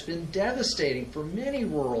 deindustrialization has been devastating for many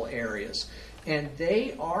rural areas. And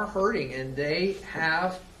they are hurting, and they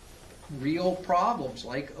have real problems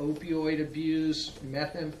like opioid abuse,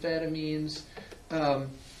 methamphetamines,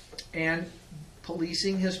 and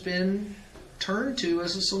policing has been turned to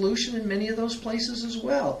as a solution in many of those places as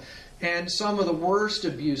well. And some of the worst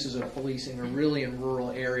abuses of policing are really in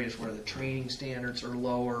rural areas where the training standards are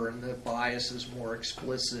lower and the bias is more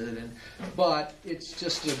explicit. But it's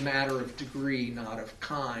just a matter of degree, not of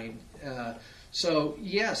kind. So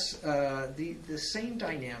yes, the same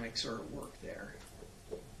dynamics are at work there.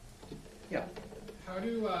 Yeah. How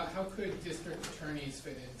could district attorneys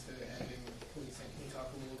fit into ending policing? Can you talk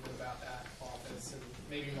a little bit about that office, and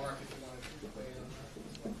maybe Mark, if you wanted to weigh in on that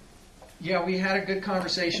as well? Yeah, we had a good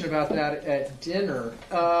conversation about that at dinner.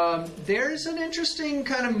 There's an interesting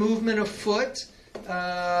kind of movement afoot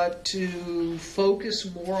to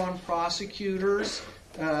focus more on prosecutors.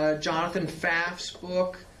 Jonathan Pfaff's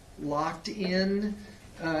book, Locked In,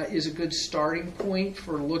 is a good starting point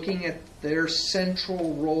for looking at their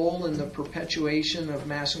central role in the perpetuation of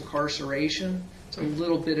mass incarceration. It's a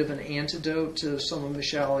little bit of an antidote to some of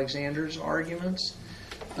Michelle Alexander's arguments.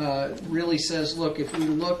 Really says, look, if we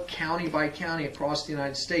look county by county across the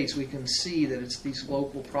United States, we can see that it's these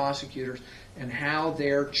local prosecutors and how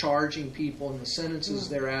they're charging people and the sentences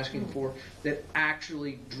they're asking for that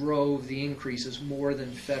actually drove the increases more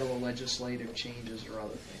than federal legislative changes or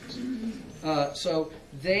other things. So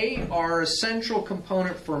they are a central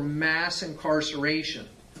component for mass incarceration.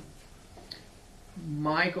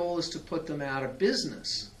 My goal is to put them out of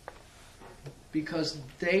business, because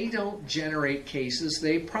they don't generate cases,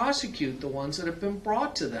 they prosecute the ones that have been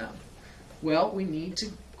brought to them. Well, we need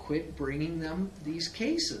to quit bringing them these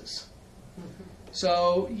cases.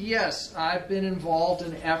 So, yes, I've been involved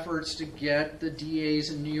in efforts to get the DAs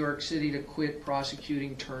in New York City to quit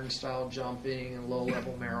prosecuting turnstile jumping and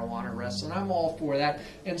low-level marijuana arrests, and I'm all for that.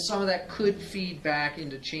 And some of that could feed back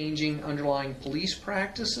into changing underlying police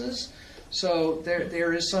practices. So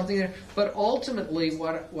there is something there. But ultimately,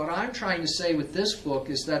 what I'm trying to say with this book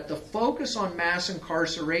is that the focus on mass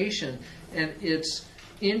incarceration and its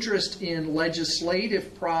interest in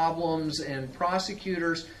legislative problems and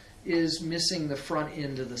prosecutors is missing the front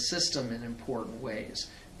end of the system in important ways.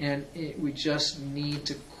 And we just need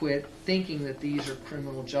to quit thinking that these are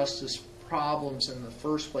criminal justice problems in the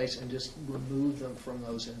first place and just remove them from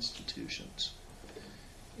those institutions.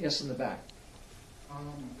 Yes, in the back. I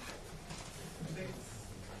think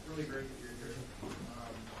it's really great that you're here.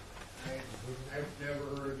 I've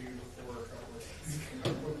never heard of you before a couple of days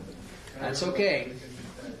ago. That's okay.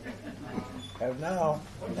 Have now.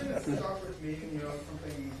 One thing that stuck with me,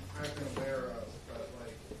 something I've been aware of, but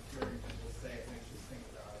like hearing people say it makes you think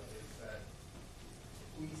about it, is that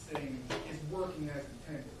policing is working as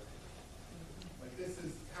intended. Like this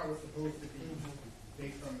is how it's supposed to be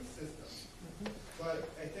based on the system. But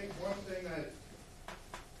I think one thing that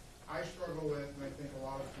I struggle with, and I think a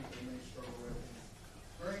lot of people may struggle with, is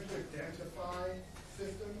learning to identify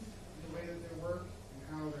systems in the way that they work and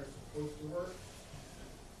how they're supposed to work.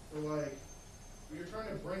 So like, when you're trying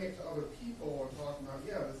to bring it to other people and talking about,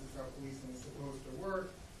 yeah, this is how policing is supposed to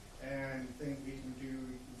work, and things we can do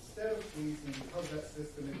instead of policing because that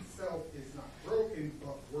system itself is not broken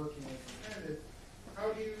but working as intended, how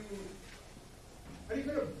do you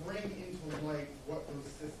kind of bring into light what those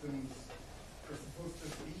systems are supposed to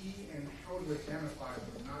be and how to identify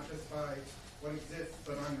them, not just by what exists,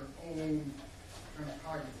 but on your own kind of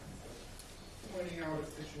cognizance, pointing out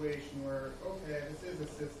a situation where, okay, this is a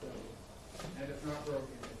system, and it's not broken,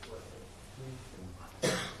 it's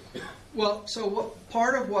working. Well, so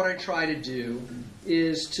part of what I try to do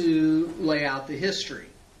is to lay out the history.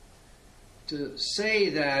 To say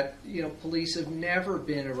that, police have never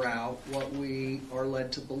been about what we are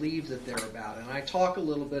led to believe that they're about. And I talk a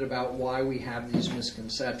little bit about why we have these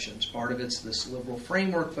misconceptions. Part of it's this liberal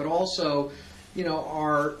framework, but also,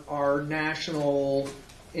 our national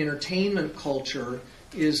entertainment culture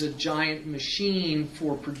is a giant machine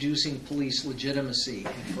for producing police legitimacy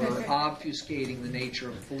and for obfuscating the nature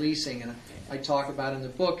of policing. And I talk about in the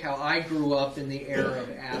book how I grew up in the era of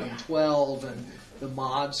Adam 12 and the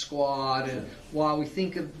Mod Squad, and while we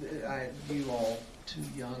think of you all too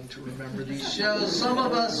young to remember these shows, some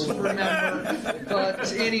of us remember,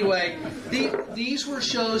 but anyway, these were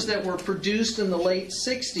shows that were produced in the late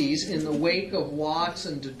 60s in the wake of Watts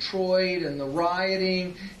and Detroit and the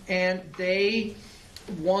rioting, and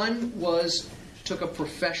one took a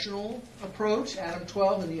professional approach, Adam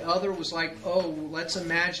 12, and the other was like, oh, let's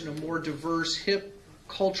imagine a more diverse, hip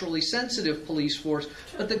culturally sensitive police force,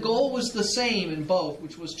 but the goal was the same in both,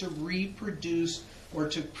 which was to reproduce or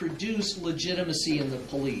to produce legitimacy in the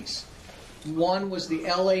police. One was the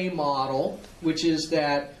LA model, which is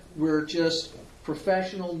that we're just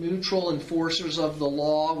professional, neutral enforcers of the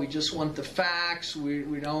law. We just want the facts.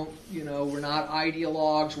 We don't, we're not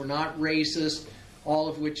ideologues. We're not racist. All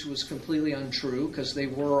of which was completely untrue because they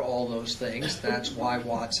were all those things. That's why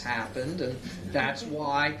Watts happened, and that's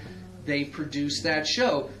why they produced that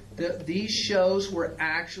show. These shows were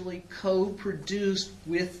actually co-produced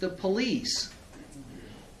with the police.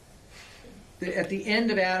 At the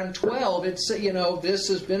end of Adam 12, it's, this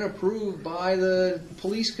has been approved by the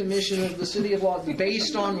Police Commission of the City of Los Angeles,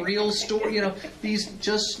 based on real story. These,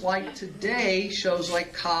 just like today, shows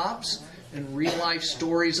like Cops and real-life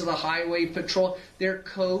stories of the Highway Patrol, they're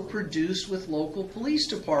co-produced with local police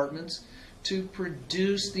departments to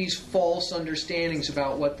produce these false understandings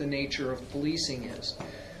about what the nature of policing is.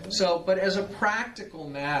 So, but as a practical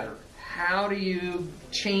matter, how do you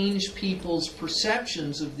change people's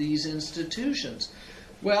perceptions of these institutions?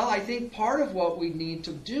 Well, I think part of what we need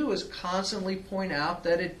to do is constantly point out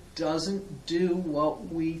that it doesn't do what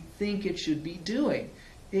we think it should be doing.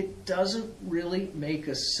 It doesn't really make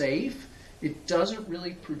us safe. It doesn't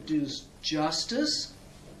really produce justice.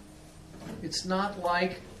 It's not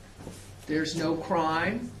like there's no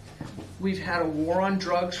crime. We've had a war on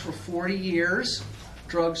drugs for 40 years.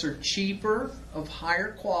 Drugs are cheaper, of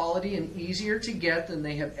higher quality, and easier to get than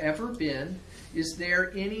they have ever been. Is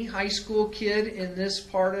there any high school kid in this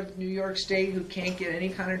part of New York State who can't get any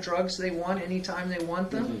kind of drugs they want anytime they want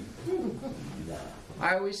them?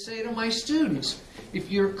 I always say to my students, if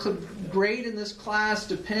your grade in this class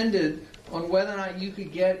depended on whether or not you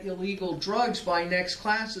could get illegal drugs by next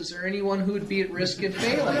class, is there anyone who would be at risk of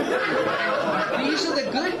failing? These are the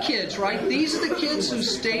good kids, right? These are the kids who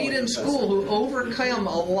stayed in school, who overcome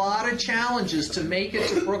a lot of challenges to make it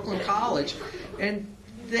to Brooklyn College. And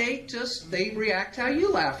they react how you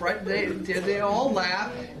laugh, right? They all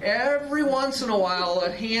laugh. Every once in a while, a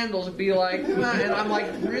hand will be like, and I'm like,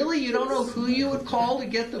 really? You don't know who you would call to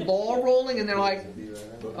get the ball rolling? And they're like,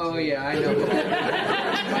 oh yeah, I know.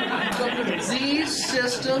 But these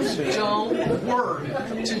systems don't work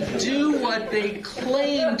to do what they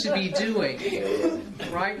claim to be doing,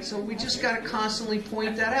 right? So we just got to constantly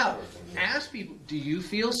point that out. Ask people, do you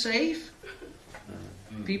feel safe?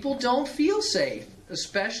 People don't feel safe,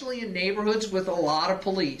 especially in neighborhoods with a lot of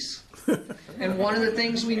police. And one of the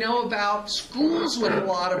things we know about schools with a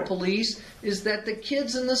lot of police is that the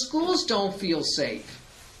kids in the schools don't feel safe.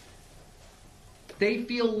 They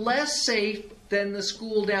feel less safe than the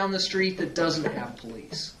school down the street that doesn't have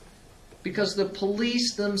police. Because the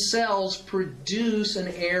police themselves produce an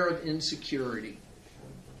air of insecurity.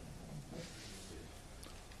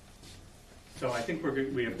 So I think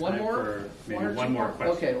we have One time more? for maybe one more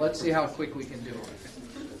question. Okay, let's see how quick we can do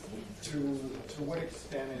it. To what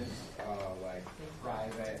extent is like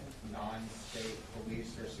private, non-state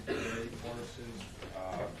police or security forces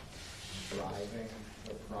driving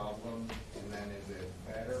the problem, and then is it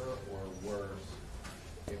better or worse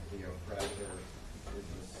if the oppressor is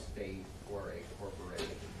a state or a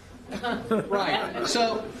corporation? Right.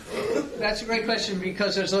 So that's a great question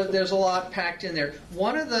because there's a lot packed in there.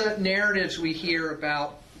 One of the narratives we hear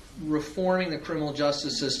about reforming the criminal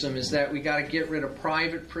justice system is that we got to get rid of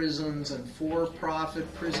private prisons and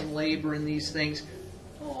for-profit prison labor and these things,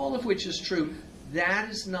 all of which is true. That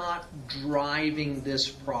is not driving this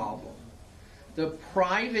problem. The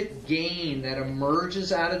private gain that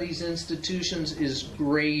emerges out of these institutions is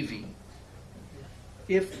gravy.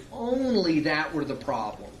 If only that were the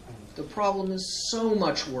problem. The problem is so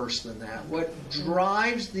much worse than that. What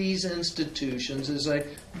drives these institutions is a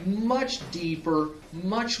much deeper,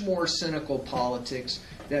 much more cynical politics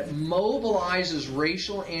that mobilizes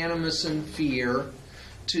racial animus and fear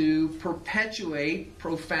to perpetuate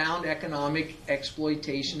profound economic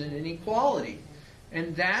exploitation and inequality.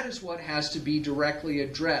 And that is what has to be directly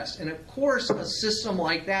addressed. And of course, a system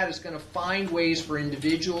like that is going to find ways for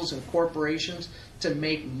individuals and corporations to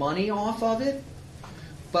make money off of it.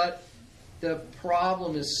 But the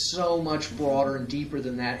problem is so much broader and deeper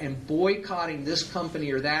than that. And boycotting this company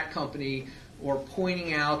or that company or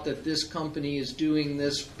pointing out that this company is doing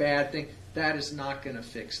this bad thing, that is not going to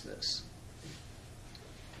fix this.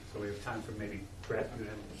 So we have time for maybe Brett and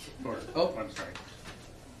then, or, Oh. I'm sorry.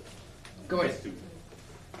 Go ahead.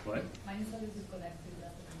 What? Mine is always connected.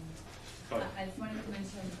 Go ahead. I just wanted to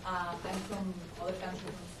mention, I'm from other countries,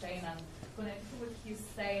 from Spain, and connected to what he's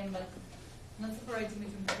saying, but not separating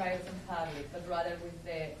between private and public, but rather with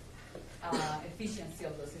the efficiency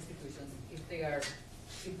of those institutions. If they are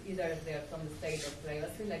either they're from the state or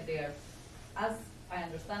privacy, like they are, as I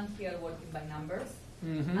understand here, working by numbers.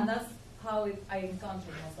 Mm-hmm. And that's how I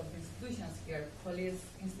encounter most of the institutions here: police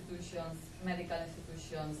institutions, medical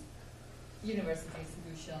institutions, university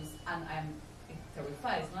institutions, and it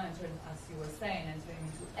terrifies, no? Entering, as you were saying, entering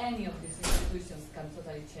into any of these institutions can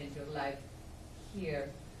totally change your life here.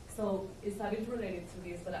 So it's a bit related to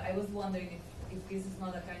this, but I was wondering if this is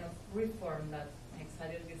not a kind of reform that makes a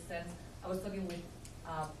little bit sense. I was talking with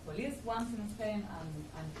police once in Spain,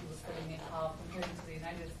 and he was telling me how, compared to the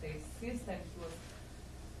United States system,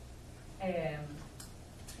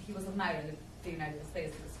 he was admiring the United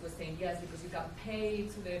States. He was saying, yes, because you can pay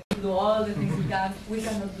to do all the things you can. We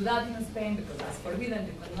cannot do that in Spain because that's forbidden.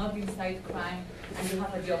 You cannot incite crime, and you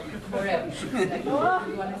have a job forever. Like,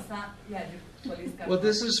 you understand? Yeah, the police can. Well,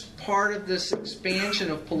 this is part of this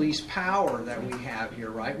expansion of police power that we have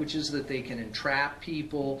here, right? Which is that they can entrap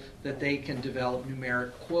people, that they can develop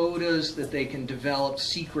numeric quotas, that they can develop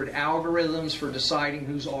secret algorithms for deciding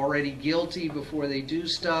who's already guilty before they do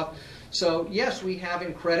stuff. So yes, we have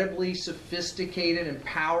incredibly sophisticated and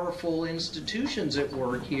powerful institutions at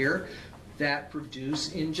work here that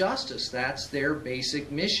produce injustice. That's their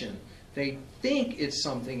basic mission. They think it's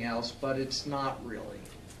something else, but it's not really.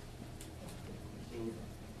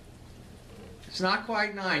 It's not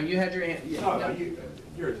quite 9. You had your hand. Yeah. No, you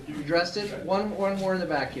addressed it. One more in the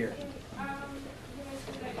back here. You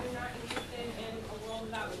mentioned that you're not interested in a world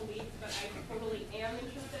without police, but I totally am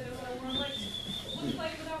interested in what a world looks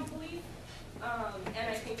like without police. And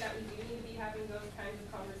I think that we do need to be having those kinds of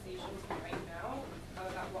conversations right now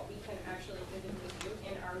about what we can actually physically do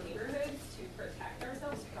in our neighborhoods to protect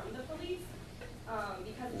ourselves from the police,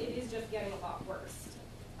 because it is just getting a lot worse.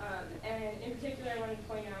 And in particular, I wanted to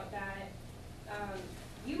point out that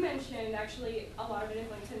you mentioned actually a lot of it is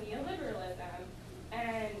linked to neoliberalism,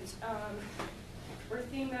 and we're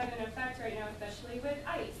seeing that in effect right now, especially with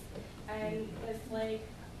ICE. And it's like,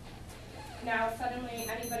 now suddenly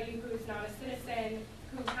anybody who's not a citizen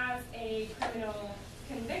who has a criminal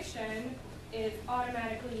conviction is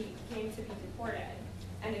automatically going to be deported.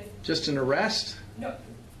 And it's Just an arrest? no,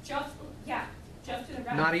 just an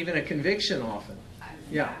arrest. Not even a conviction often.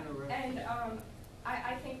 Yeah. And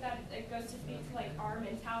I think that it goes to speak to like our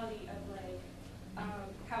mentality of like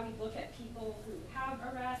how we look at people who have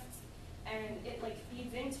arrests, and it like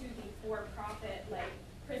feeds into the for-profit like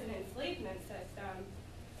prison enslavement system.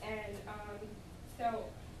 And so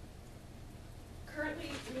currently,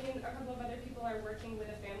 me and a couple of other people are working with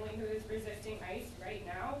a family who is resisting ICE right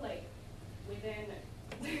now, like within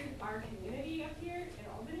our community up here in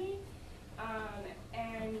Albany.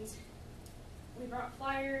 And we brought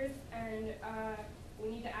flyers, and we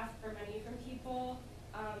need to ask for money from people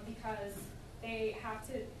because they have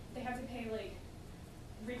to pay like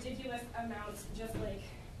ridiculous amounts, just like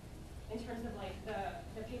in terms of like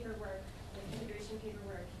the paperwork, like immigration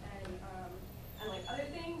paperwork, and like other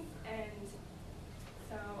things. And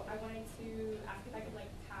so I wanted to ask if I could like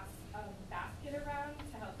pass a basket around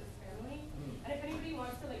to help this family. And if anybody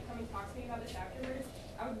wants to like come and talk to me about this afterwards,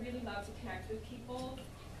 I would really love to connect with people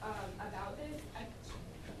about this.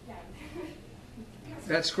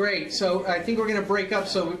 That's great. So I think we're going to break up.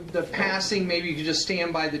 So the passing, maybe you could just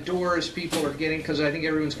stand by the door as people are getting, because I think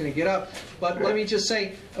everyone's going to get up. But let me just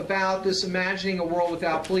say about this imagining a world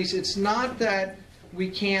without police, it's not that we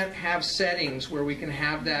can't have settings where we can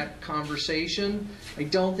have that conversation. I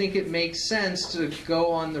don't think it makes sense to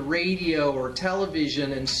go on the radio or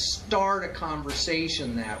television and start a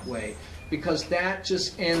conversation that way, because that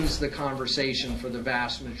just ends the conversation for the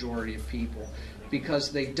vast majority of people,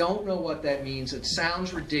 because they don't know what that means. It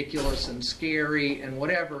sounds ridiculous and scary and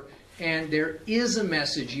whatever, and there is a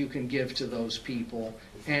message you can give to those people,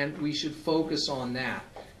 and we should focus on that.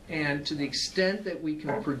 And to the extent that we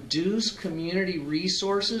can produce community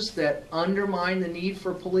resources that undermine the need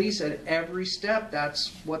for police at every step,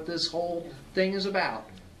 that's what this whole thing is about.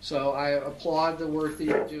 So I applaud the work that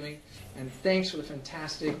you're doing, and thanks for the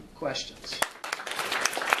fantastic questions.